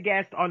as a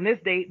guest on this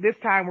date. This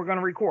time we're going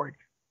to record.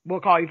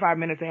 We'll call you 5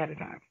 minutes ahead of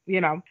time,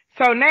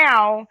 So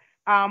now,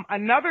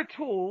 another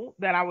tool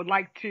that I would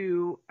like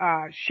to,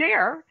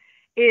 share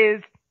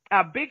is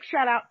a big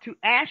shout out to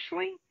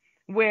Ashley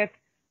with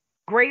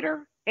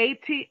Greater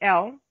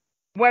ATL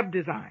Web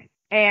Design.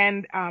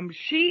 And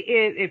she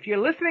is, if you're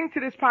listening to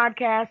this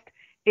podcast,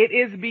 it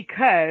is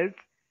because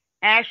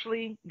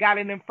Ashley got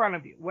it in front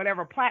of you.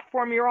 Whatever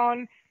platform you're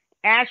on,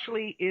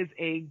 Ashley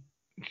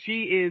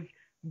she is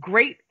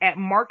great at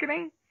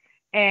marketing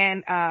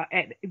and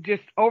at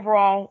just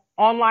overall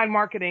online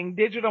marketing,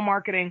 digital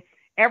marketing.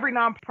 Every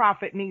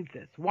nonprofit needs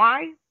this.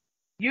 Why?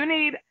 You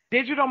need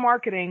digital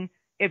marketing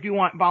if you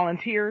want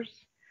volunteers,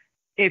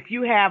 if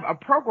you have a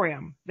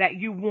program that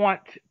you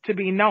want to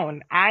be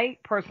known. I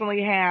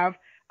personally have,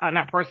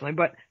 not personally,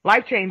 but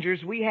Life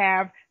Changers, we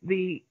have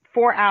the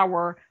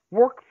 4-hour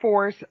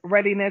workforce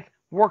readiness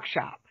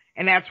workshop.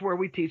 And that's where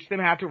we teach them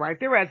how to write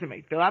their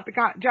resume, fill out the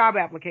job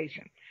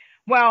application.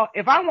 Well,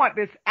 if I want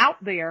this out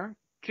there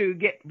to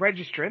get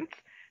registrants,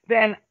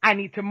 then I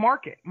need to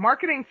market.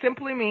 Marketing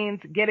simply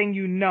means getting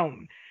you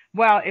known.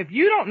 Well, if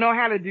you don't know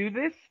how to do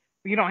this,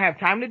 you don't have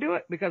time to do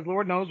it because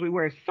Lord knows we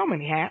wear so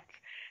many hats,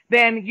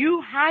 then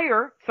you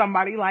hire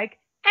somebody like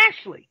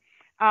Ashley.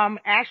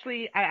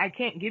 Ashley, I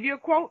can't give you a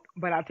quote,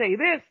 but I'll tell you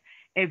this.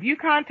 If you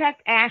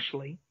contact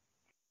Ashley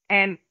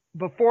and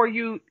before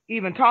you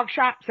even talk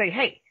shop, say,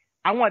 hey,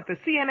 I want the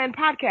CNN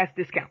podcast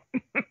discount.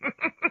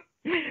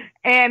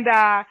 And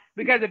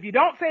because if you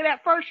don't say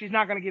that first, she's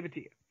not going to give it to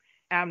you.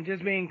 I'm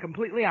just being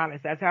completely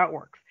honest. That's how it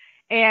works.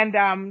 And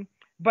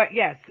but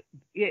yes,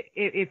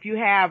 if you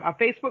have a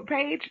Facebook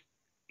page,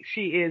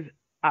 she is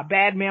a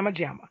bad mama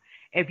jamma.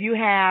 If you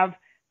have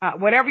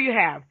whatever you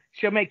have,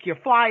 she'll make your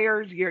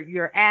flyers,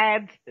 your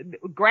ads,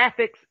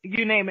 graphics,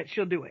 you name it,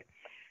 she'll do it.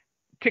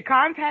 To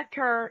contact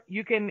her,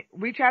 you can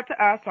reach out to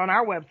us on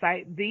our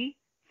website,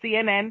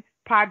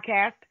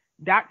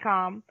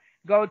 thecnnpodcast.com.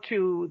 Go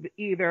to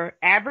either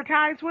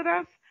advertise with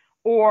us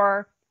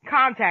or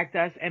contact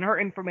us, and her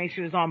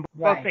information is on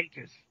both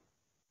pages.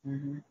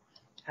 Mm-hmm.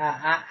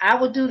 I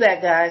would do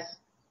that, guys.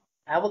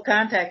 I would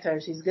contact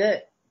her. She's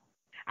good.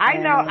 I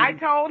know.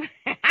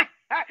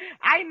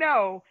 I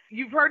know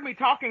you've heard me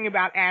talking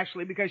about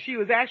Ashley because she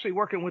was actually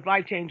working with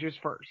Life Changers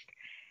first.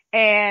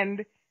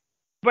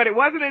 But it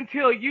wasn't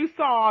until you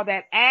saw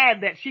that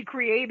ad that she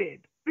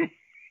created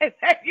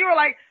that you were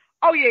like,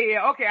 oh,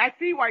 yeah, okay, I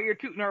see why you're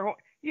tooting her horn.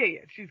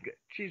 Yeah, she's good.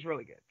 She's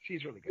really good.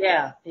 She's really good.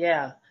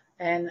 Yeah.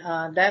 And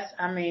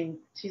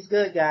she's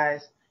good,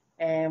 guys.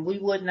 And we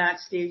would not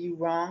steer you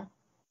wrong.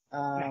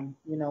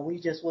 We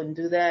just wouldn't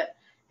do that.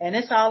 And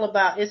it's all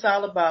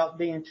about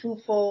being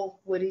truthful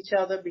with each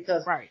other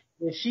because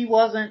if she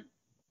wasn't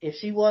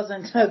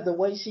the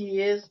way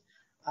she is,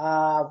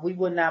 we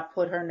would not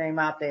put her name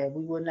out there.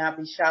 We would not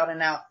be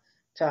shouting out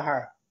to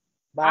her.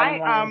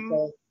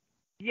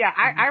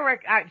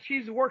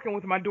 She's working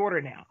with my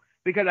daughter now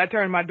because I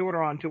turned my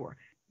daughter on to her.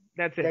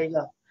 That's it. There you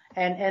go.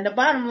 And the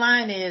bottom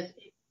line is,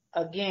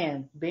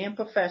 again, being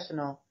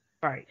professional.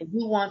 Right.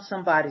 You want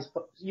somebody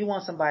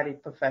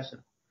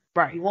professional.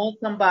 Right. You want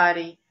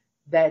somebody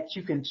that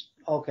you can.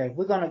 Okay,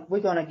 we're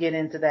gonna get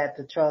into that,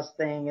 the trust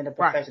thing and the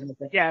professional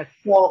thing. Yes.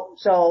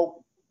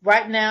 So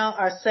right now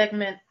our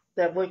segment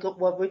that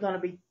what we're gonna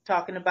be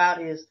talking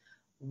about is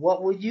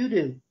what would you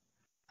do?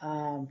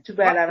 Too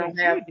bad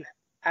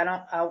I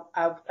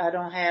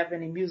don't have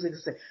any music to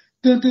say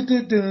dun dun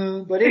dun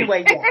dun. But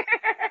anyway, yeah.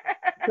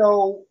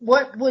 So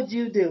what would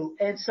you do?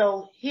 And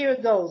so here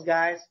it goes,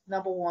 guys.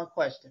 Number one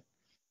question.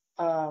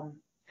 And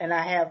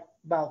I have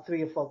about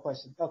 3 or 4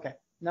 questions. Okay.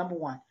 Number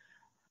one,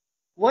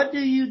 what do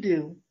you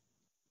do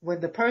when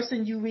the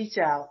person you reach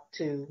out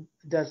to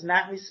does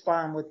not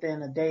respond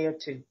within a day or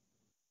 2?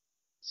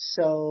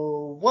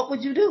 So what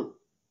would you do?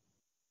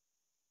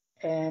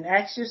 And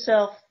ask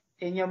yourself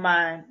in your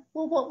mind,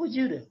 well, what would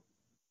you do?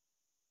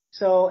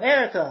 So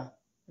Ericka,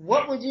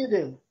 what would you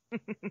do?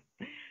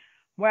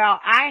 Well,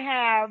 I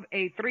have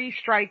a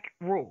 3-strike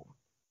rule,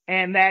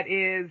 and that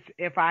is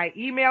if I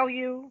email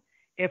you,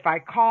 if I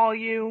call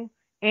you,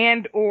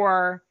 and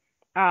or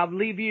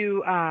leave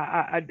you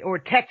or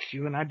text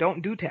you, and I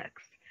don't do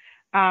text,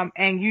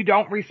 and you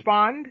don't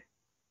respond,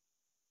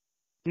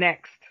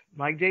 next.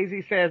 Like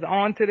Jay-Z says,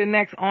 on to the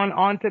next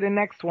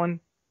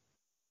one.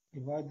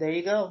 Well, there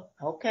you go.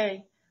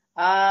 Okay.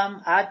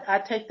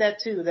 I take that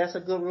too. That's a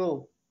good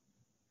rule.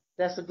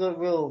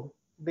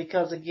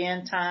 Because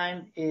again,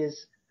 time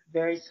is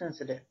very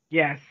sensitive.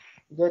 Yes.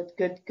 Good.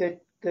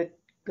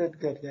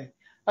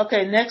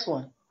 Okay, next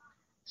one.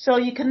 So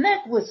you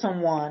connect with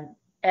someone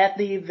at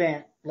the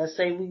event. Let's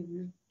say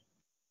we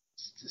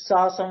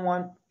saw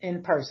someone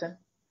in person.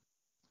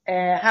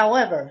 And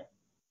however,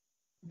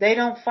 they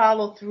don't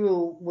follow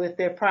through with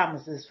their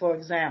promises. For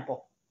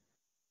example,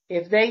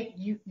 if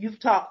you've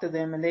talked to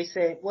them and they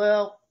say,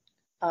 well,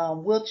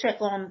 we'll check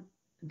on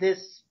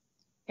this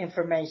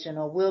information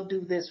or we'll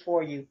do this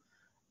for you,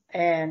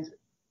 and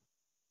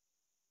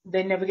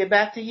they never get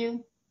back to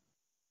you,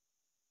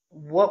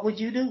 what would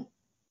you do?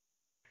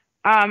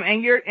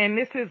 And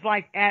this is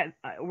like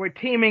we're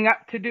teaming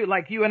up to do,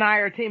 like you and I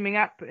are teaming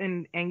up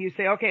and you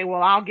say, okay,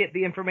 well, I'll get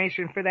the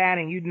information for that,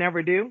 and you'd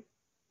never do.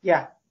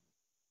 Yeah.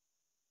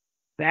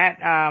 That,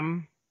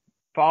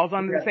 falls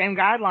under the same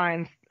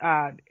guidelines.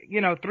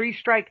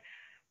 3-strike.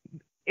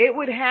 It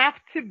would have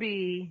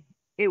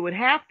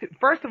to,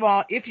 first of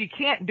all, if you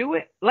can't do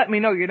it, let me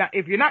know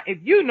if you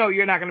know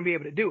you're not going to be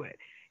able to do it,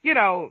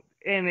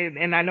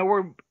 and I know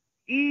we're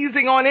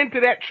easing on into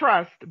that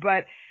trust,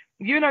 but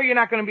you're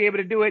not going to be able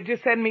to do it.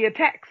 Just send me a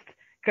text.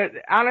 Cause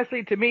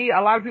honestly, to me,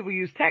 a lot of people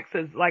use text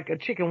as like a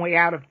chicken way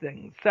out of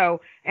things.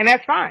 So, and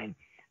that's fine.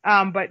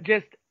 But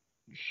just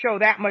show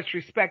that much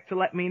respect to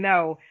let me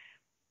know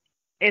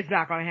it's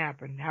not going to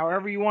happen.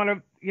 However you want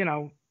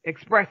to,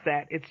 express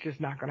that, it's just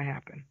not going to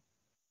happen.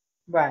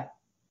 Right.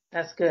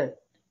 That's good.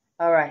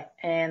 All right.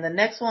 And the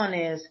next one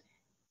is,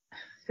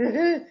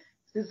 this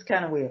is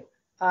kind of weird.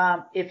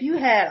 If you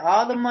had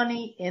all the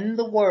money in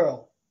the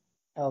world,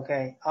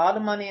 okay, all the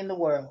money in the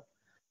world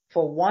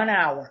for 1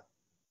 hour,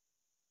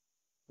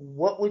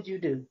 what would you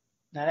do?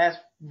 Now that's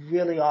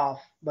really off,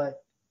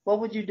 but what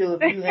would you do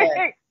if you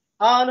had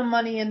all the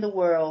money in the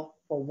world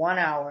for 1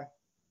 hour?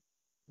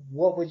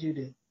 What would you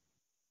do?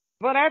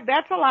 Well,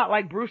 that's a lot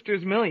like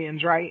Brewster's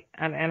Millions, right?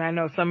 And I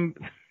know some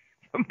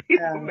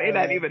people may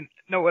not even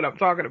know what I'm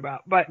talking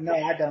about, but no,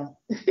 I don't.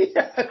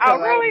 Oh,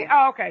 really?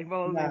 Oh, okay.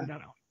 Well, no.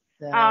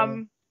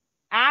 no.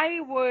 I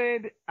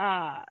would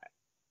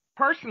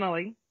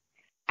personally,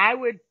 I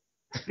would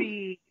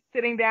be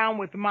sitting down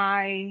with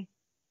my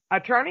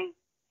attorney,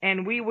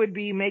 and we would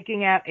be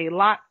making out a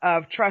lot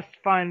of trust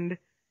fund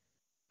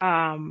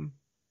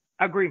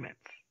agreements.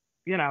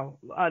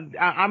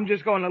 I'm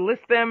just going to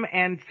list them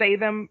and say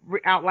them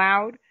out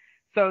loud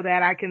so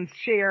that I can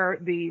share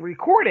the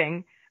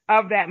recording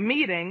of that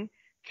meeting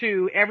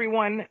to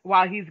everyone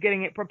while he's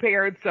getting it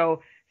prepared.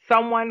 So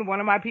one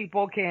of my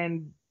people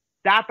can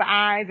dot the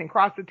I's and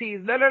cross the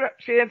T's. No,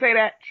 she didn't say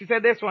that. She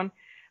said this one.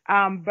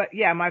 But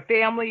yeah, my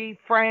family,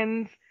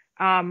 friends,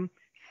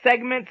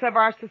 segments of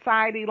our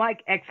society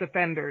like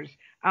ex-offenders,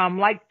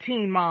 like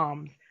teen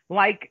moms,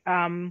 like,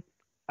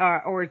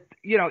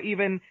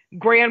 even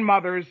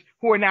grandmothers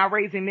who are now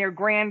raising their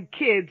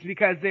grandkids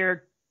because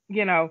their,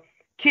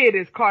 kid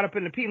is caught up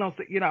in the penal.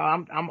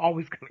 I'm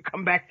always going to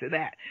come back to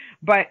that.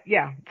 But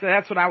yeah, so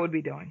that's what I would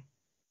be doing.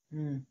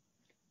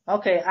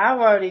 Okay, I've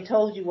already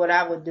told you what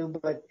I would do,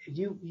 but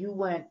you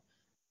went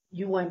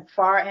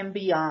far and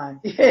beyond.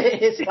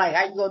 It's like,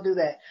 how you gonna do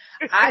that?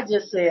 I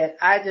just said,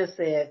 I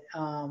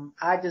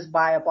just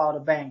buy up all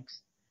the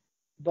banks.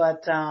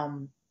 But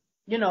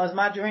it's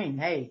my dream.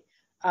 Hey,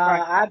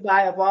 right. I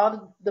buy up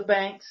all the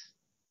banks.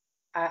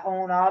 I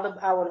would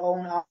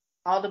own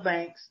all the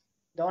banks.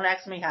 Don't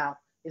ask me how.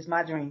 It's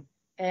my dream.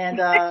 And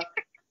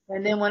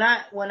and then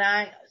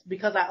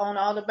because I own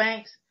all the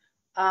banks,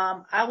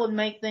 I would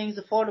make things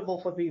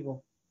affordable for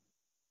people.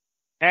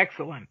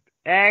 Excellent.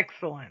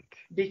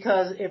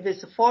 Because if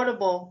it's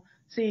affordable,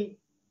 see,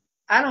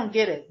 I don't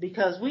get it,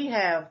 because we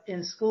have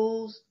in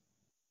schools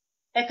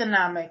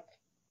economic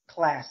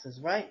classes,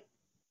 right?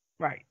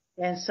 Right.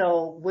 And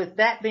so with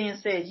that being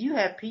said, you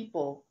have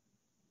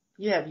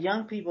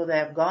young people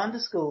that have gone to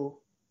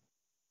school,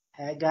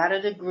 had got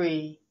a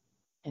degree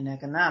in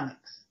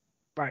economics.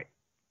 Right.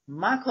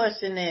 My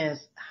question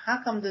is,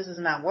 how come this is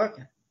not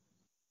working?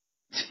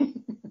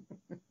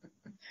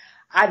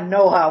 I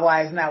know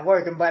why it's not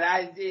working, but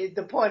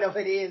the point of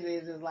it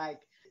is like,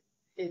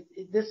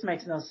 this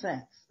makes no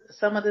sense.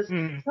 Some of this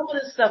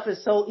stuff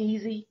is so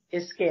easy,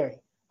 it's scary.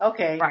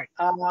 Okay. Right.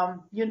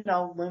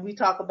 When we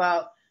talk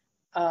about,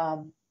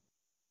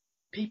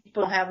 people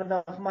don't have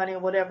enough money or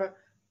whatever,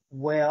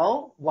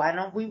 well, why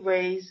don't we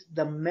raise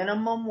the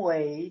minimum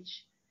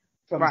wage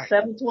from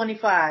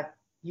 $7.25?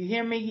 You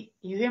hear me,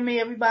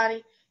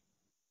 everybody?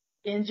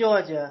 In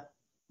Georgia,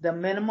 the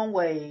minimum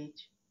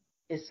wage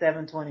is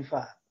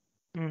 $7.25.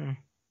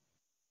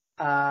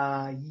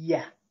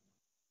 Yeah.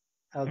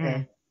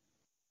 Okay.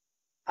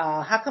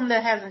 How come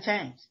that hasn't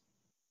changed?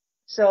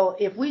 So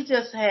if we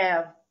just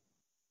have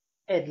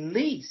at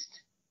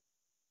least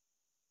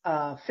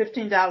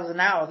 $15 an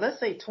hour, let's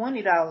say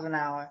 $20 an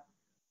hour,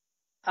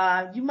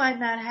 you might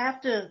not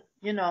have to,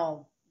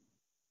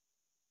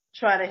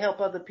 try to help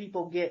other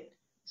people get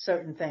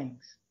certain things.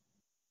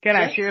 Can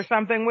I share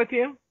something with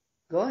you?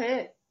 Go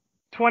ahead.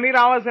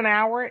 $20 an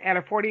hour at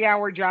a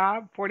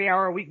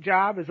 40-hour-a-week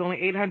job is only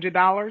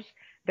 $800.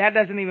 That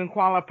doesn't even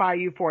qualify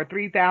you for a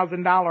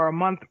 $3,000 a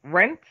month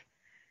rent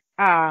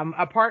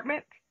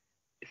apartment.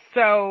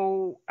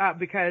 So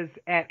because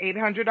at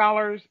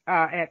 $800,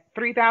 at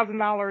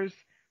 $3,000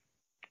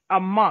 a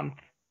month,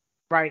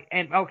 right?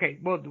 And okay,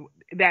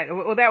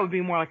 that would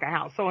be more like a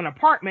house. So an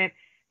apartment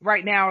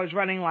right now is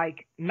running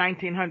like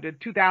 $1,900,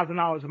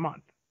 $2,000 a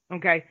month.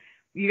 Okay,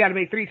 you got to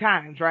pay 3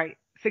 times, right?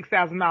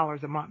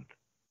 $6,000 a month.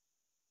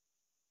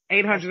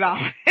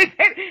 $800.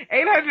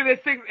 800 and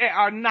 6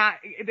 are not.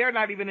 They're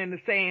not even in the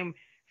same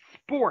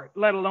sport,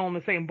 let alone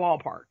the same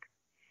ballpark.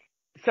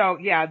 So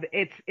yeah,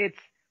 it's.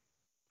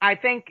 I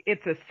think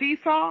it's a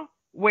seesaw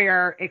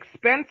where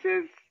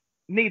expenses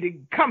need to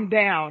come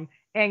down.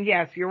 And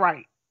yes, you're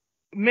right.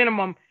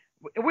 Minimum.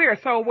 We are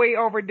so way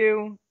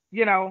overdue,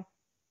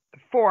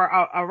 for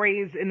a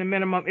raise in the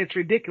minimum. It's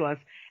ridiculous.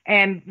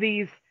 And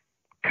these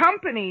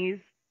companies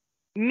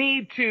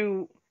need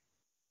to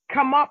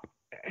come up.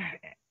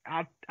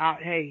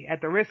 Hey,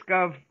 at the risk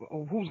of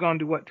who's going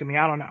to do what to me,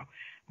 I don't know.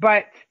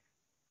 But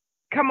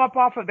come up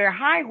off of their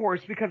high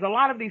horse, because a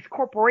lot of these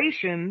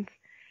corporations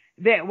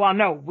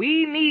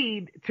we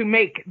need to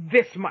make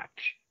this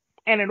much.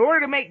 And in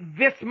order to make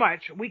this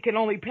much, we can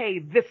only pay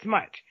this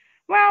much.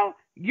 Well,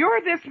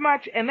 you're this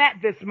much and that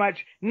this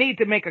much need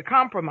to make a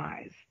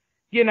compromise.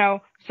 you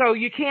know, so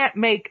you can't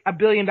make $1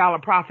 billion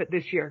profit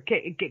this year.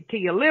 Can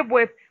you live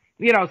with,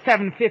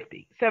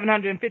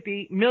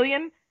 750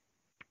 million?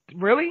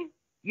 Really?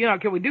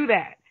 Can we do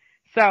that?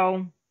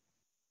 So,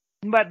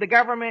 but the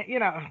government,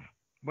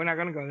 we're not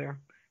going to go there.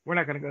 We're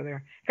not going to go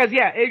there. Cause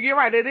yeah, you're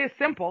right. It is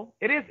simple.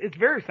 It's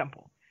very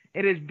simple.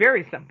 It is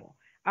very simple.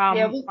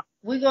 Yeah,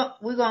 we're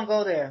gonna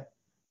go there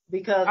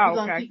because we're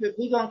gonna okay.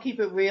 keep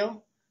it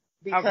real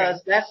because Okay.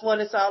 that's what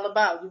it's all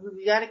about.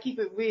 We got to keep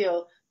it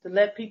real to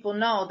let people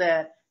know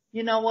that,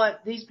 you know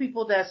what, these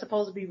people that's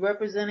supposed to be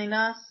representing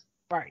us,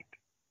 Right.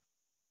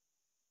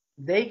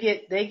 they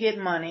get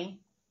money.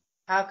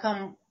 How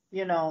come,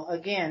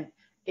 again,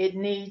 it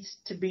needs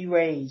to be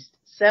raised.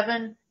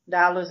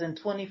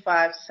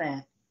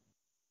 $7.25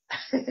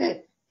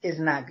 is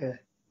not good.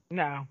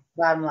 No.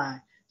 Bottom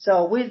line.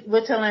 So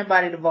we're telling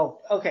everybody to vote.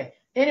 Okay.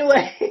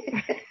 Anyway,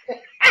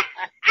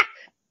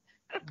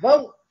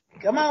 vote.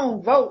 Come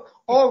on, vote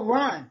or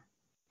run.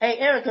 Hey,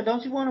 Ericka,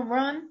 don't you want to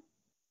run?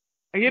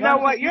 You know Run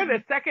for what? You're the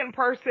Senate? second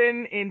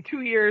person in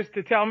 2 years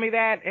to tell me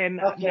that, and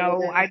Okay, well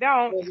no, then I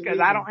don't, there's a because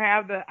I reason.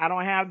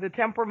 don't have the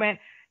temperament.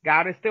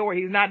 God is still,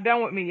 He's not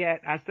done with me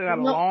yet. I still got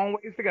a No. long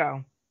ways to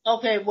go.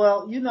 Okay,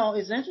 well,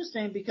 it's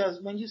interesting because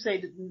when you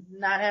say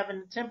not having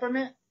the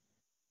temperament,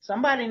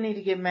 somebody need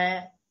to get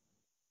mad.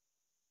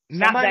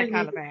 Not Somebody that kind need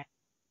of to. bad.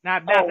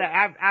 Not Oh,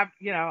 that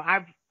you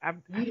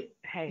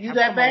hey, you I've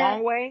that come a bad?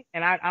 long way,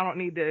 and I don't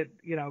need to,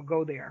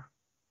 go there.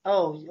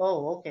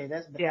 Oh, okay.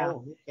 Yeah. Okay.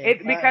 All right.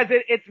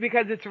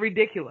 Because it's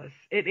ridiculous.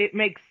 It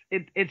makes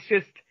it's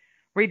just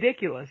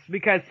ridiculous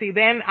because see,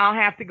 then I'll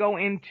have to go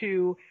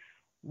into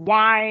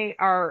why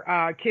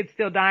are kids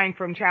still dying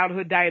from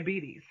childhood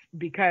diabetes?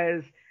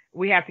 Because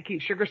we have to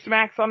keep sugar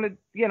smacks on the,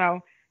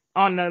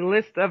 on the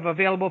list of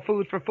available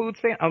foods for food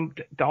stamps.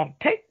 Don't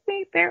take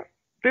me there.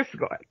 This is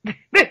good.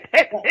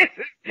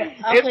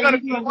 It's Okay, going to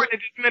you be doing more good. than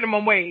just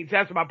minimum wage.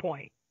 That's my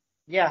point.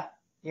 Yeah,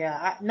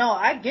 yeah. No,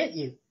 I get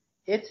you.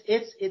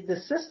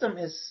 The system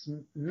is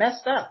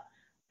messed up.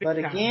 Big But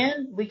time.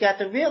 again, we got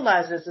to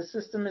realize that the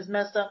system is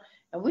messed up,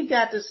 and we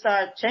got to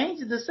start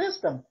changing the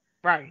system.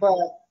 Right. But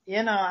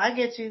I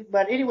get you.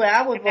 But anyway,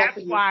 I would And vote for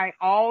that's you. why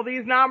all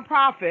these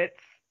nonprofits,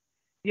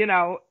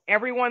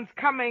 everyone's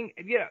coming,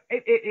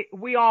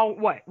 we all,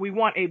 we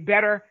want a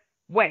better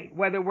way,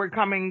 whether we're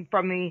coming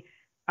from the,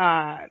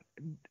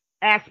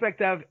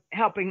 aspect of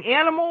helping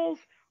animals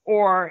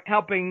or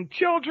helping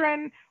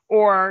children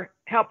or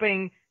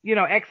helping,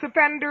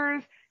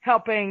 ex-offenders,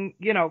 helping,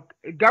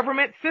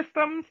 government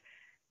systems.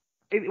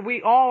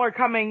 We all are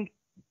coming,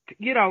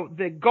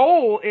 the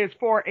goal is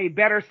for a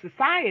better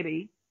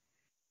society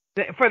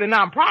for the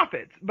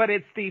nonprofits, but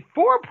it's the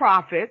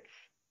for-profits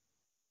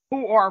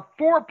who are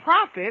for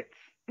profits,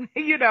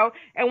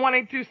 and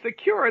wanting to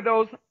secure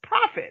those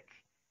profits.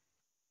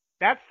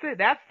 That's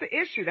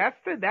the issue. That's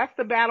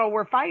the battle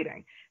we're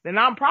fighting. The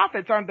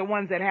nonprofits aren't the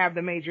ones that have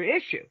the major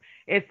issue.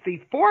 It's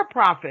the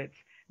for-profits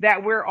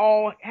that we're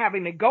all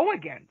having to go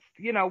against.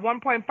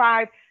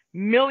 1.5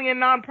 million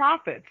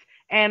nonprofits,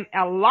 and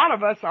a lot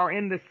of us are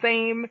in the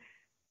same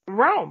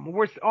realm.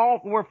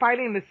 We're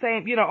fighting the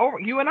same.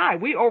 You and I,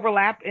 we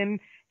overlap in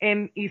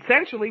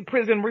essentially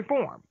prison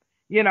reform.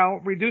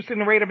 Reducing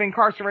the rate of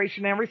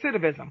incarceration and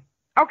recidivism.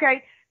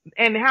 Okay.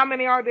 And how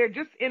many are there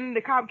just in the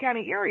Cobb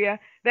County area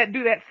that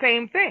do that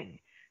same thing?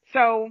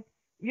 So,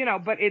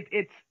 but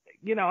it's,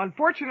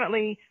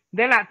 unfortunately,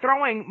 they're not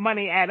throwing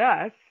money at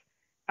us.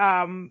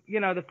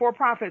 The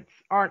for-profits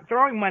aren't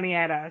throwing money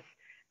at us,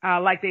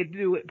 like they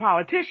do with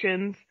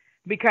politicians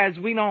because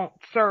we don't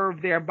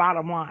serve their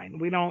bottom line.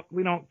 We don't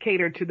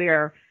cater to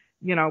their,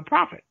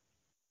 profit.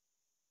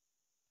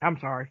 I'm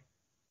sorry.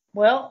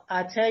 Well,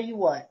 I tell you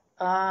what.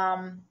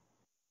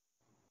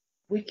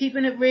 We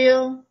keeping it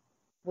real.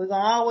 We're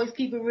gonna always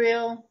keep it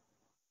real.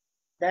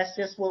 That's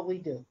just what we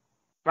do.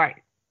 Right.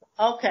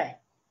 Okay.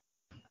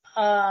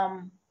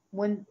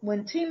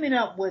 When teaming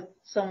up with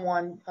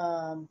someone,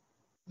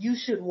 you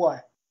should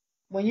what?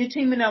 When you're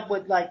teaming up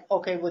with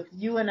with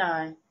you and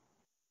I,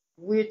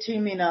 we're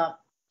teaming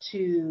up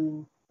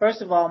to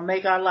first of all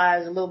make our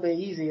lives a little bit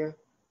easier.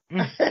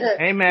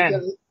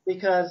 Amen.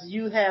 because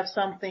you have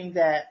something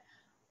that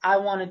I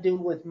want to do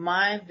with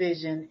my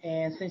vision,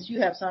 and since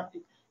you have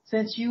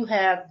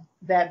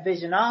that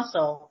vision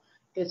also,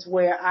 it's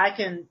where I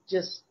can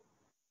just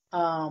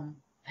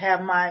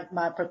have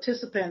my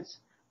participants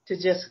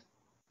to just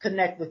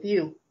connect with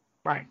you,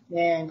 Right.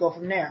 and go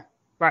from there.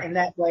 Right. And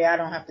that way I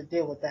don't have to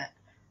deal with that.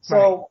 So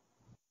right.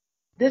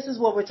 This is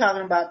what we're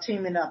talking about,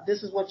 teaming up.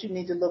 This is what you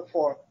need to look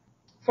for.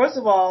 First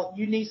of all,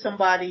 you need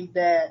somebody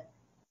that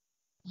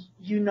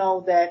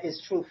that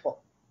is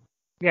truthful.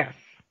 Yes.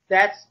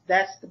 That's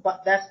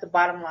the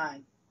bottom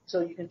line.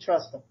 So you can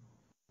trust them.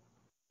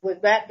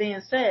 With that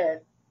being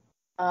said,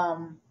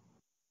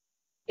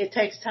 it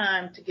takes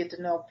time to get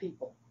to know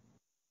people.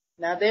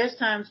 Now, there's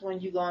times when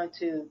you're going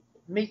to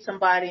meet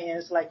somebody and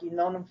it's like you've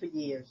known them for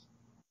years.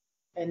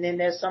 And then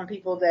there's some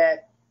people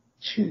that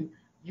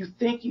you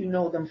think you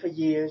know them for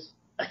years,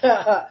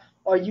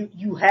 or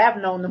you have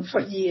known them for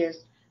years,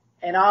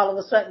 and all of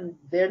a sudden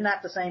they're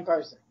not the same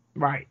person.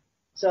 Right.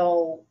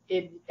 So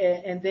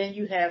and then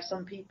you have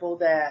some people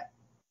that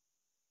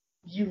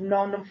you've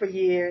known them for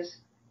years.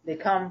 They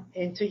come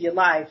into your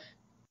life,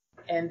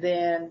 and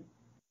then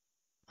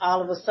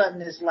all of a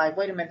sudden it's like,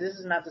 wait a minute, this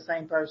is not the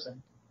same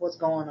person. What's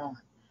going on?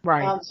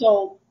 Right.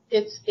 So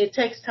it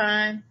takes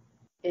time.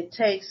 It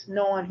takes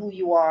knowing who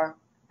you are,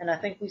 and I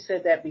think we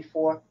said that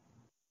before.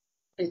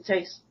 It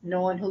takes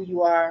knowing who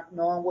you are,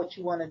 knowing what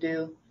you want to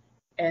do,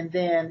 and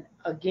then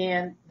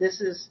again, this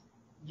is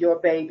your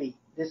baby.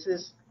 This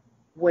is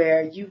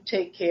where you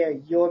take care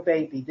of your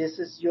baby. This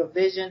is your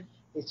vision.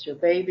 It's your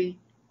baby,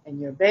 and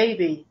your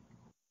baby.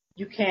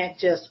 You can't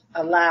just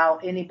allow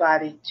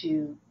anybody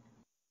to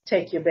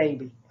take your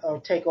baby or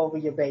take over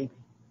your baby,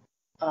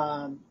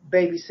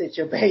 babysit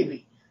your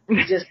baby.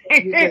 You just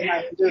have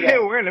to do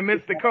that. We're in the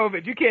midst of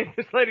COVID. You can't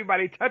just let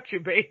anybody touch your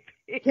baby.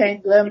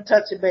 Can't let them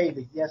touch your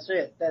baby. That's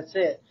it. That's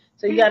it.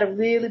 So you got to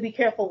really be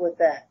careful with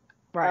that.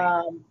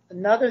 Right.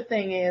 Another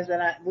thing is,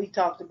 and we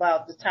talked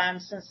about the time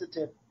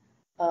sensitive.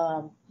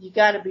 You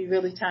got to be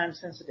really time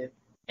sensitive,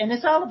 and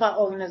it's all about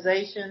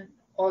organizing,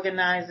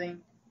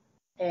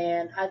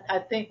 and I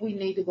think we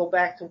need to go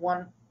back to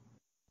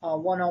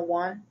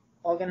one-on-one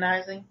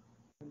organizing,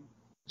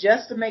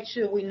 just to make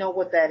sure we know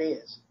what that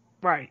is.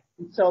 Right.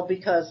 So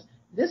because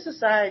this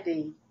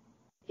society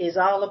is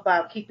all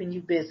about keeping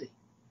you busy.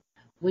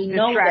 We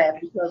know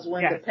that because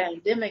when the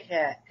pandemic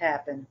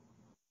happened,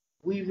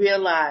 we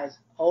realized,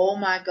 oh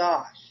my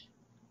gosh,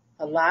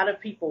 a lot of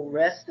people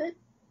rested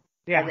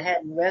that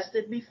hadn't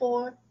rested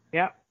before.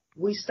 Yep.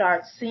 We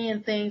start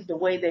seeing things the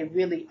way they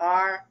really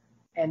are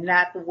and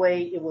not the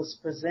way it was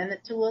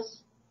presented to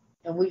us.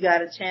 And we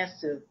got a chance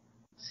to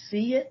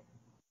see it.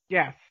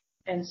 Yes.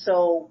 And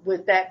so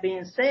with that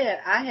being said,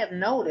 I have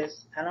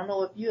noticed, I don't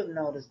know if you have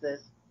noticed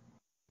this,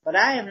 but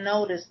I have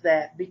noticed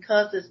that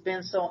because it's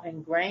been so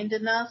ingrained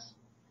in us,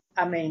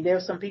 I mean,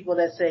 there's some people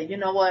that say, you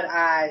know what,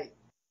 I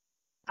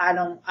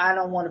don't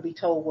want to be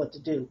told what to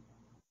do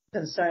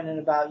concerning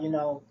about,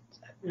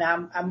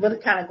 now I'm really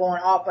kind of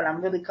going off, but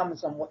I'm really coming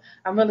somewhere.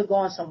 I'm really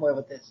going somewhere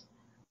with this.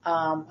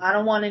 I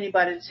don't want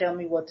anybody to tell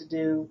me what to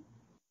do.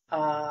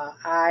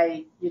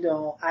 I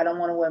don't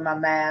want to wear my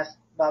mask,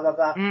 blah, blah,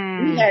 blah.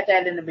 We had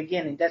that in the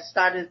beginning. That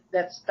started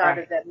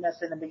that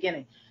mess in the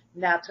beginning.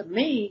 Now, to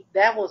me,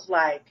 that was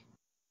like,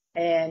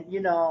 and,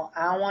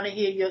 I don't want to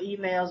hear your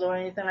emails or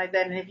anything like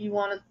that. And if you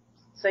want to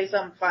say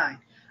something, fine.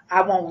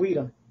 I won't read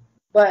them.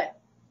 But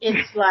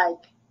it's like,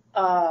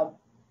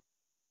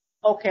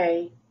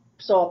 okay,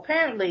 so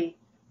apparently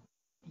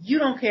you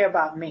don't care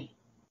about me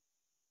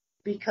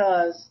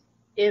because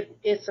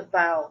it's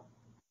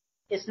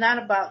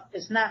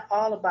not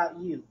all about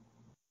you.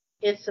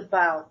 It's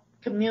about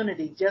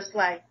community, just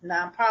like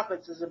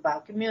nonprofits is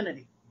about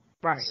community.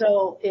 Right.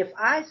 So if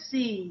I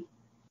see,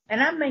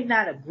 and I may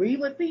not agree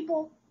with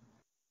people,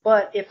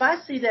 but if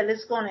I see that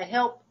it's going to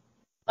help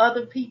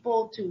other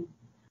people to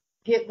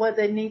get where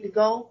they need to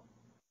go,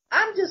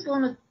 I'm just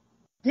going to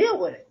deal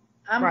with it.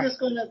 I'm just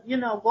going to,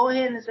 go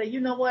ahead and say, you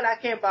know what, I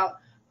care about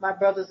my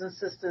brothers and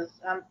sisters,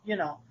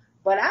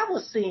 But I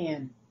was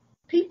seeing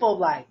people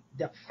like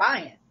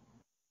defiant.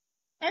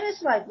 And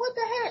it's like, what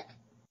the heck?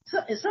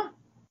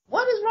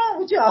 What is wrong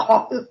with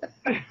y'all?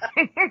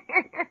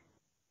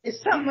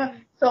 It's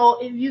something. So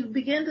if you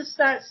begin to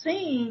start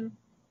seeing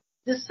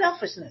the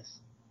selfishness.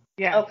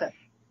 Yeah. Okay.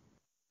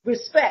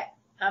 Respect.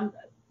 I'm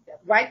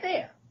right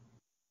there.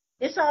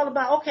 It's all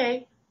about,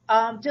 okay,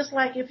 just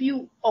like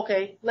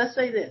let's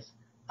say this.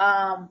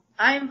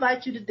 I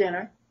invite you to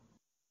dinner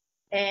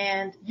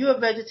and you're a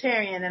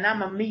vegetarian and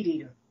I'm a meat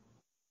eater.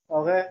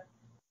 Okay?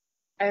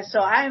 And so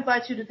I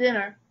invite you to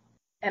dinner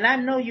and I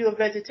know you're a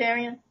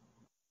vegetarian.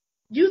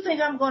 You think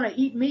I'm going to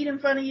eat meat in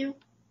front of you?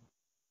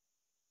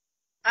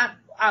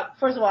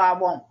 First of all, I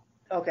won't.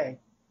 Okay.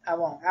 I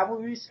won't. I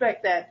will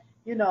respect that,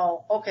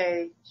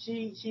 okay,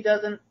 she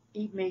doesn't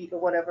eat meat or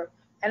whatever.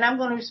 And I'm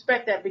going to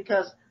respect that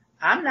because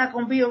I'm not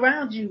going to be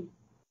around you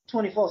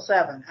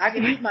 24/7. I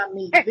can eat my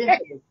meat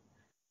eventually.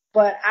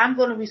 But I'm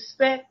going to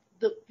respect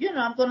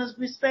I'm going to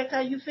respect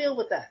how you feel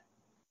with that.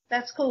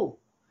 That's cool.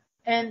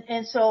 And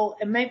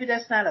maybe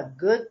that's not a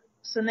good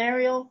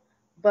scenario,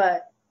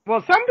 but.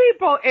 Well, some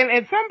people,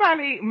 and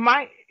somebody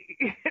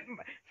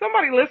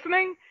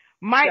listening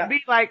might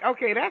be like,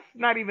 okay, that's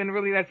not even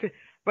really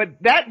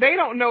but that they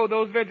don't know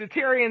those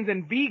vegetarians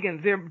and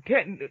vegans. They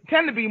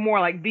tend to be more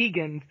like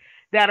vegans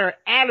that are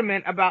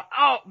adamant about,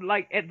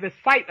 like at the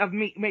sight of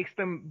meat makes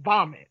them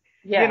vomit.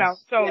 Yes,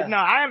 So yes. No,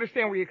 I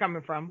understand where you're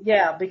coming from.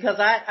 Yeah, because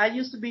I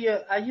used to be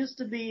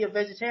a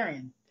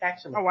vegetarian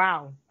actually. Oh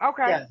wow.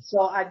 Okay. Yeah,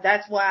 so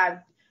that's why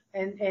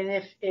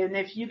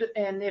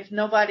if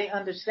nobody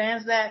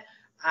understands that,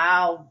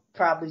 I'll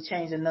probably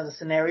change another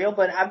scenario.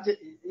 But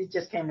it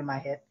just came to my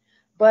head.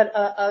 But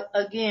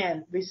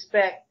again,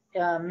 respect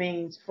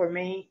means for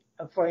me,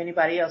 for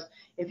anybody else.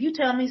 If you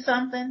tell me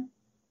something,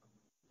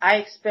 I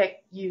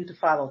expect you to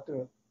follow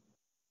through.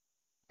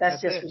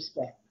 That's just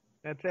respect.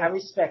 That's it. I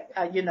respect,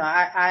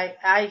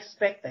 I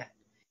expect that.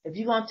 If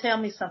you're going to tell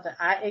me something,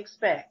 I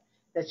expect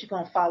that you're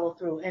going to follow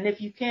through. And if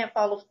you can't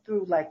follow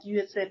through, like you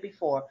had said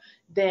before,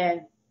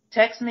 then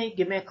text me,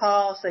 give me a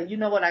call, say, you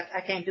know what,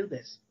 I can't do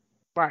this.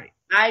 Right.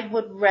 I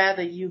would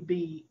rather you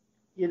be,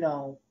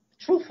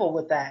 truthful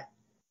with that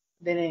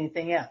than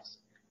anything else.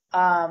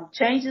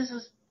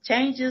 Changes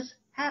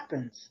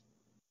happens,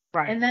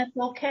 Right. and that's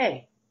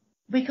okay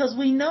because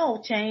we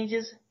know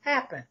changes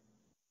happen.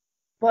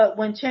 But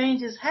when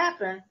changes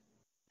happen,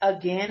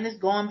 again, it's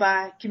going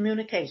by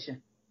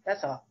communication.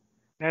 That's all.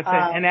 That's it.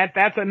 And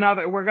that's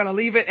another, we're going to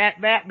leave it at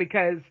that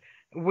because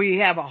we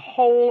have a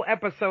whole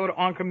episode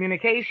on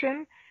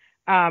communication,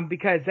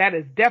 because that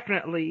is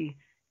definitely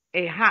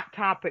a hot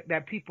topic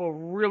that people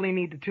really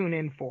need to tune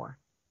in for.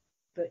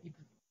 But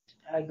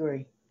I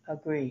agree.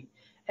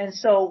 And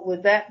so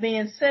with that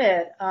being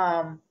said,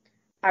 I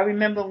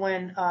remember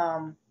when,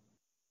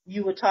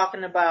 you were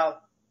talking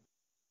about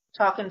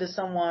talking to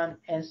someone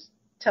and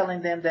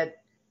telling them that,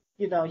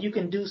 you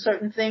can do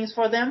certain things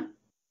for them,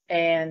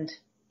 and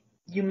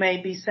you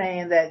may be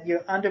saying that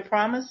you're under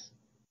promise.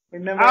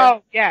 Remember?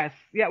 Oh, yes.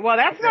 Yeah. Well,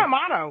 that's Okay. my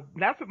motto.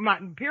 That's my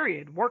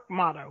work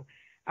motto.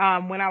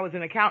 When I was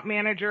an account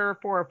manager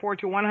for a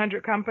Fortune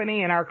 100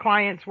 company and our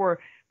clients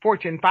were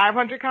Fortune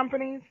 500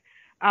 companies,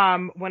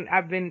 when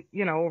I've been,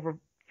 over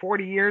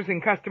 40 years in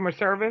customer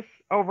service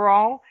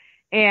overall.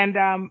 And,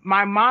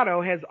 my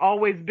motto has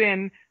always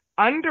been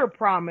under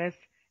promise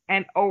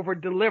and over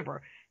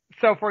deliver.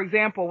 So for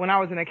example, when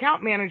I was an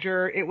account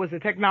manager, it was a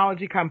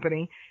technology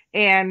company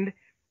and,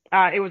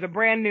 it was a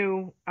brand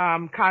new,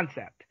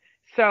 concept.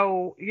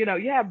 So, you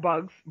have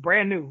bugs,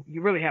 brand new.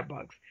 You really have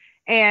bugs.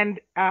 And,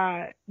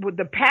 with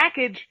the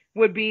package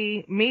would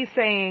be me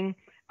saying,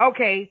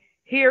 okay,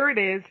 here it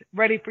is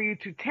ready for you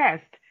to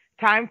test.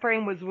 Time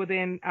frame was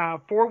within,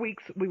 4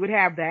 weeks. We would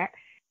have that.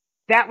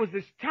 That was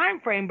this time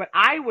frame, but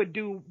I would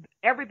do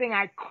everything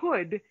I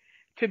could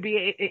to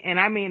be, and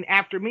I mean,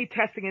 after me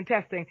testing and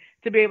testing,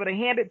 to be able to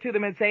hand it to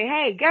them and say,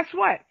 hey, guess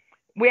what?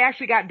 We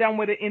actually got done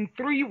with it in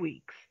 3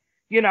 weeks.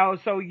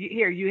 So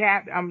here you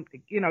have,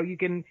 you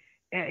can,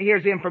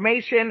 here's the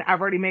information.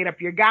 I've already made up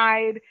your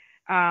guide.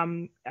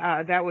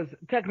 That was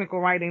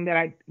technical writing that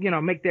I,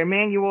 make their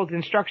manuals,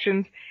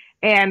 instructions,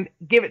 and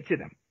give it to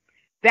them.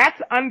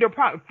 That's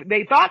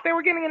they thought they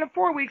were getting it in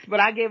 4 weeks, but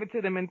I gave it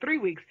to them in 3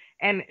 weeks.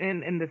 And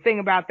the thing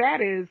about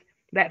that is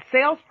that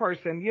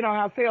salesperson, you know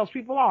how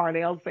salespeople are.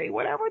 They'll say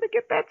whatever to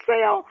get that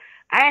sale.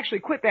 I actually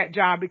quit that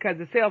job because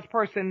the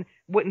salesperson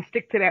wouldn't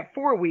stick to that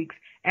 4 weeks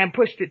and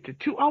pushed it to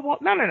 2. Oh, well,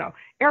 no.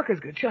 Ericka's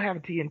good. She'll have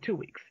it to you in 2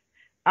 weeks.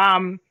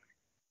 By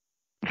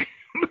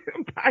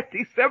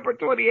December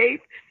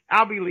 28th,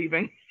 I'll be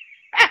leaving.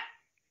 I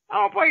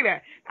don't play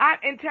that.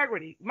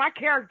 Integrity. My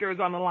character is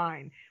on the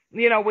line,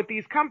 with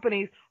these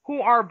companies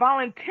who are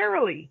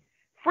voluntarily,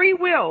 free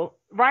will,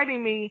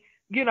 writing me,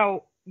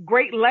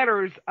 great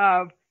letters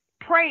of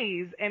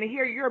praise. And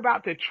here you're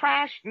about to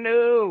trash.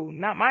 No,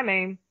 not my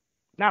name.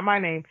 Not my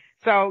name.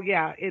 So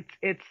yeah,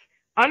 it's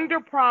under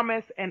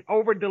promise and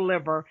over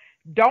deliver.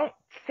 Don't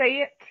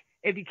say it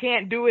if you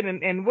can't do it.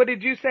 And what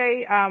did you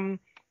say?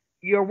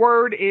 Your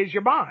word is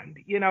your bond.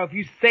 If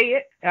you say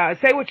it,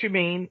 say what you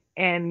mean,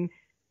 and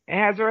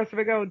how's the rest of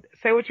it go?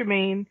 Say what you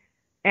mean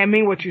and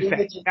mean what you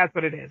say. That's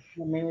what it is.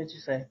 Mean what you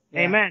say.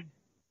 Yeah. Amen.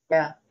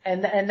 Yeah.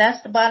 And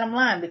that's the bottom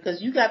line,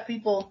 because you got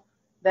people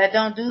that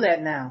don't do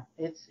that now.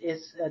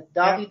 It's a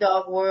doggy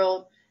dog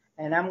world,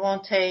 and I'm going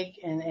to take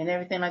and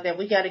everything like that.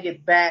 We got to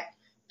get back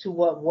to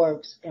what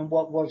works and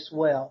what works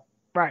well.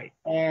 Right.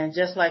 And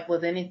just like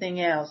with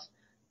anything else,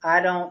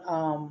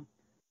 I'm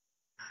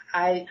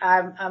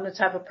the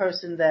type of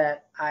person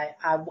that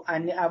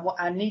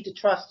I need to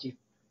trust you.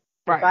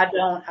 Right. If I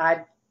don't,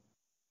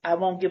 I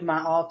won't give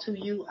my all to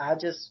you.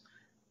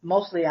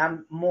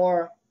 I'm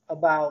more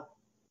about,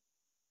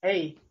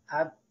 hey,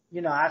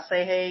 I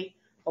say hey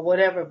or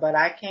whatever, but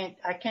I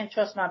can't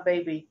trust my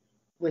baby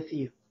with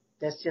you.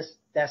 That's just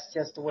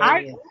the way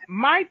it is.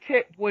 My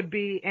tip would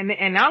be,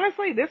 and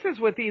honestly, this is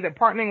with either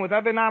partnering with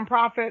other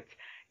nonprofits,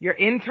 your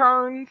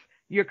interns,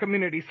 your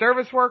community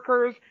service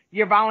workers,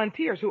 your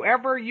volunteers,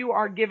 whoever you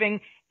are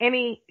giving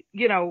any,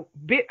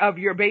 bit of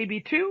your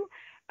baby to.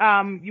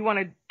 You want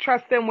to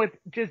trust them with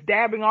just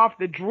dabbing off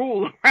the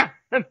drool around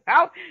the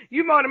mouth.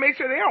 You want to make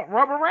sure they don't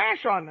rub a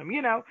rash on them,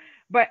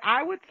 But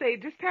I would say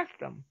just test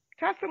them.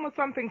 Test them with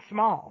something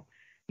small,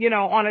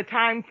 on a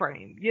time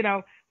frame.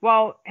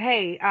 Well,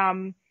 hey,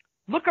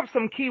 look up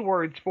some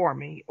keywords for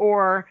me,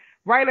 or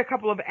write a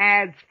couple of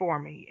ads for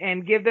me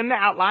and give them the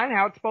outline,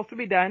 how it's supposed to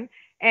be done.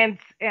 And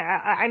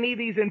I need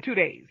these in 2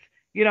 days.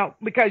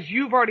 Because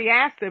you've already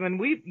asked them,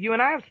 and you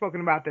and I have spoken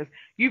about this.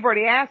 You've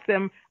already asked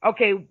them,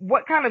 okay,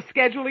 what kind of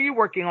schedule are you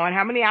working on?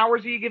 How many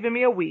hours are you giving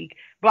me a week?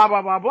 Blah,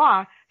 blah, blah,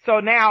 blah.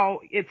 So now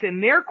it's in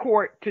their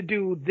court to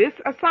do this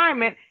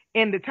assignment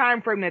in the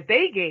time frame that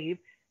they gave.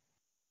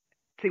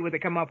 See what they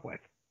come up with.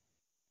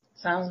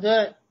 Sounds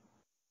good.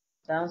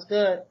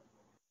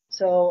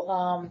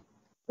 So,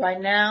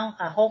 right now,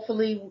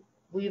 hopefully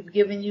we've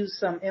given you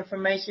some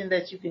information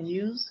that you can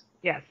use.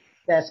 Yes.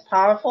 That's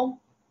powerful.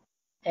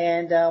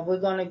 And we're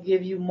going to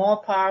give you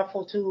more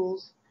powerful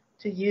tools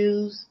to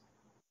use,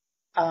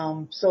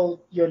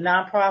 so your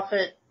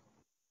nonprofit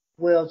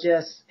will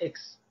just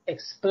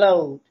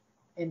explode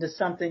into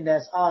something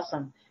that's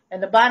awesome.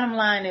 And the bottom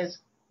line is,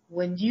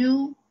 when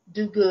you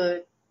do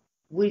good,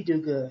 we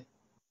do good,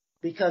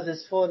 because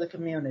it's for the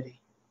community.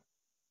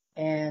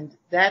 And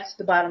that's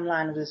the bottom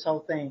line of this whole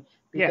thing.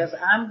 Because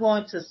Yes. I'm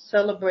going to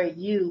celebrate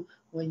you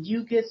when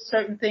you get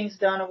certain things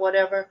done or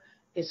whatever.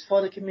 It's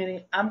for the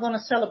community. I'm going to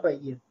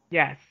celebrate you.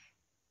 Yes.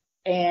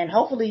 And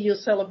hopefully you'll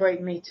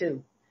celebrate me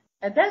too.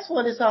 And that's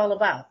what it's all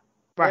about.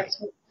 Right.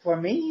 That's for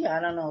me. I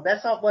don't know.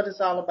 That's what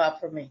it's all about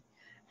for me.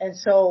 And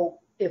so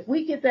if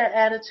we get that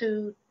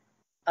attitude,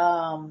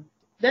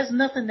 there's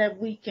nothing that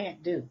we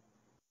can't do.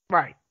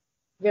 Right.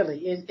 Really,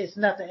 it's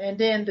nothing. And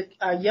then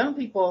our young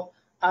people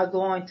are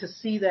going to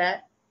see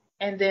that,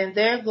 and then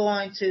they're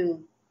going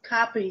to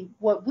copy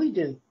what we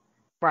do.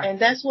 Right. And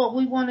that's what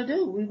we want to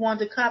do. We want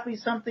to copy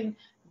something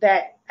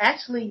that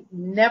actually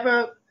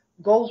never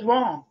goes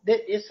wrong.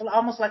 It's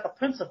almost like a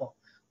principle.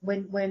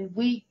 When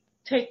we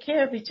take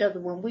care of each other,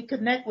 when we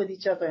connect with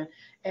each other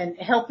and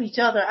help each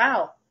other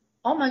out,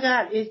 oh my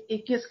God,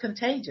 it gets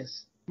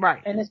contagious.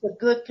 Right. And it's a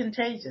good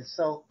contagious.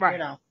 So,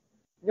 right.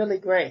 Really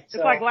great. It's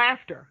like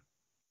laughter.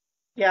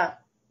 Yeah.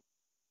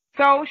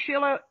 So,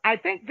 Sheila, I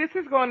think this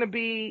is going to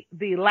be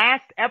the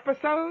last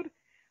episode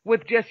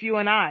with just you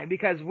and I,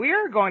 because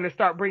we're going to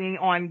start bringing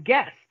on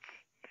guests.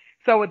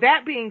 So with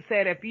that being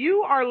said, if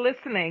you are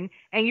listening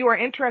and you are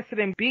interested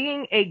in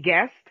being a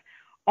guest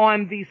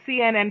on the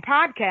CNN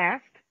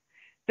podcast,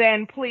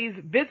 then please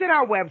visit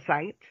our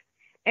website,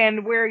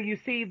 and where you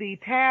see the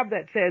tab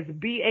that says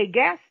Be a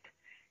Guest,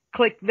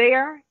 click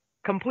there,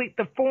 complete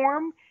the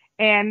form,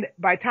 and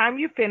by the time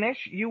you finish,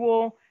 you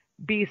will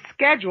be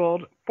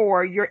scheduled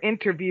for your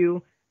interview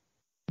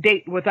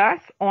date with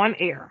us on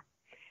air.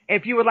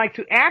 If you would like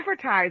to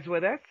advertise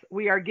with us,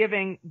 we are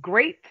giving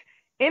great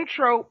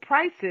intro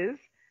prices.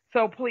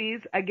 So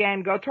please,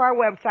 again, go to our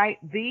website,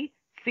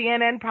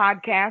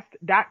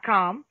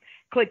 thecnnpodcast.com,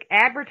 click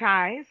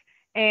advertise,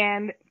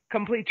 and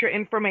complete your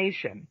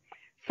information.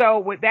 So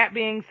with that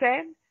being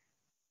said,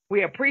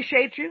 we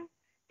appreciate you,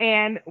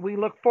 and we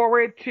look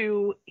forward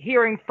to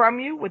hearing from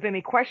you with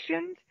any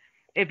questions.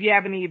 If you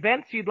have any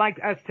events you'd like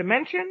us to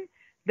mention,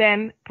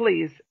 then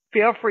please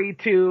feel free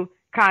to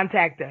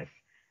contact us.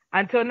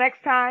 Until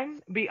next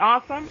time, be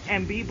awesome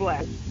and be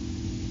blessed.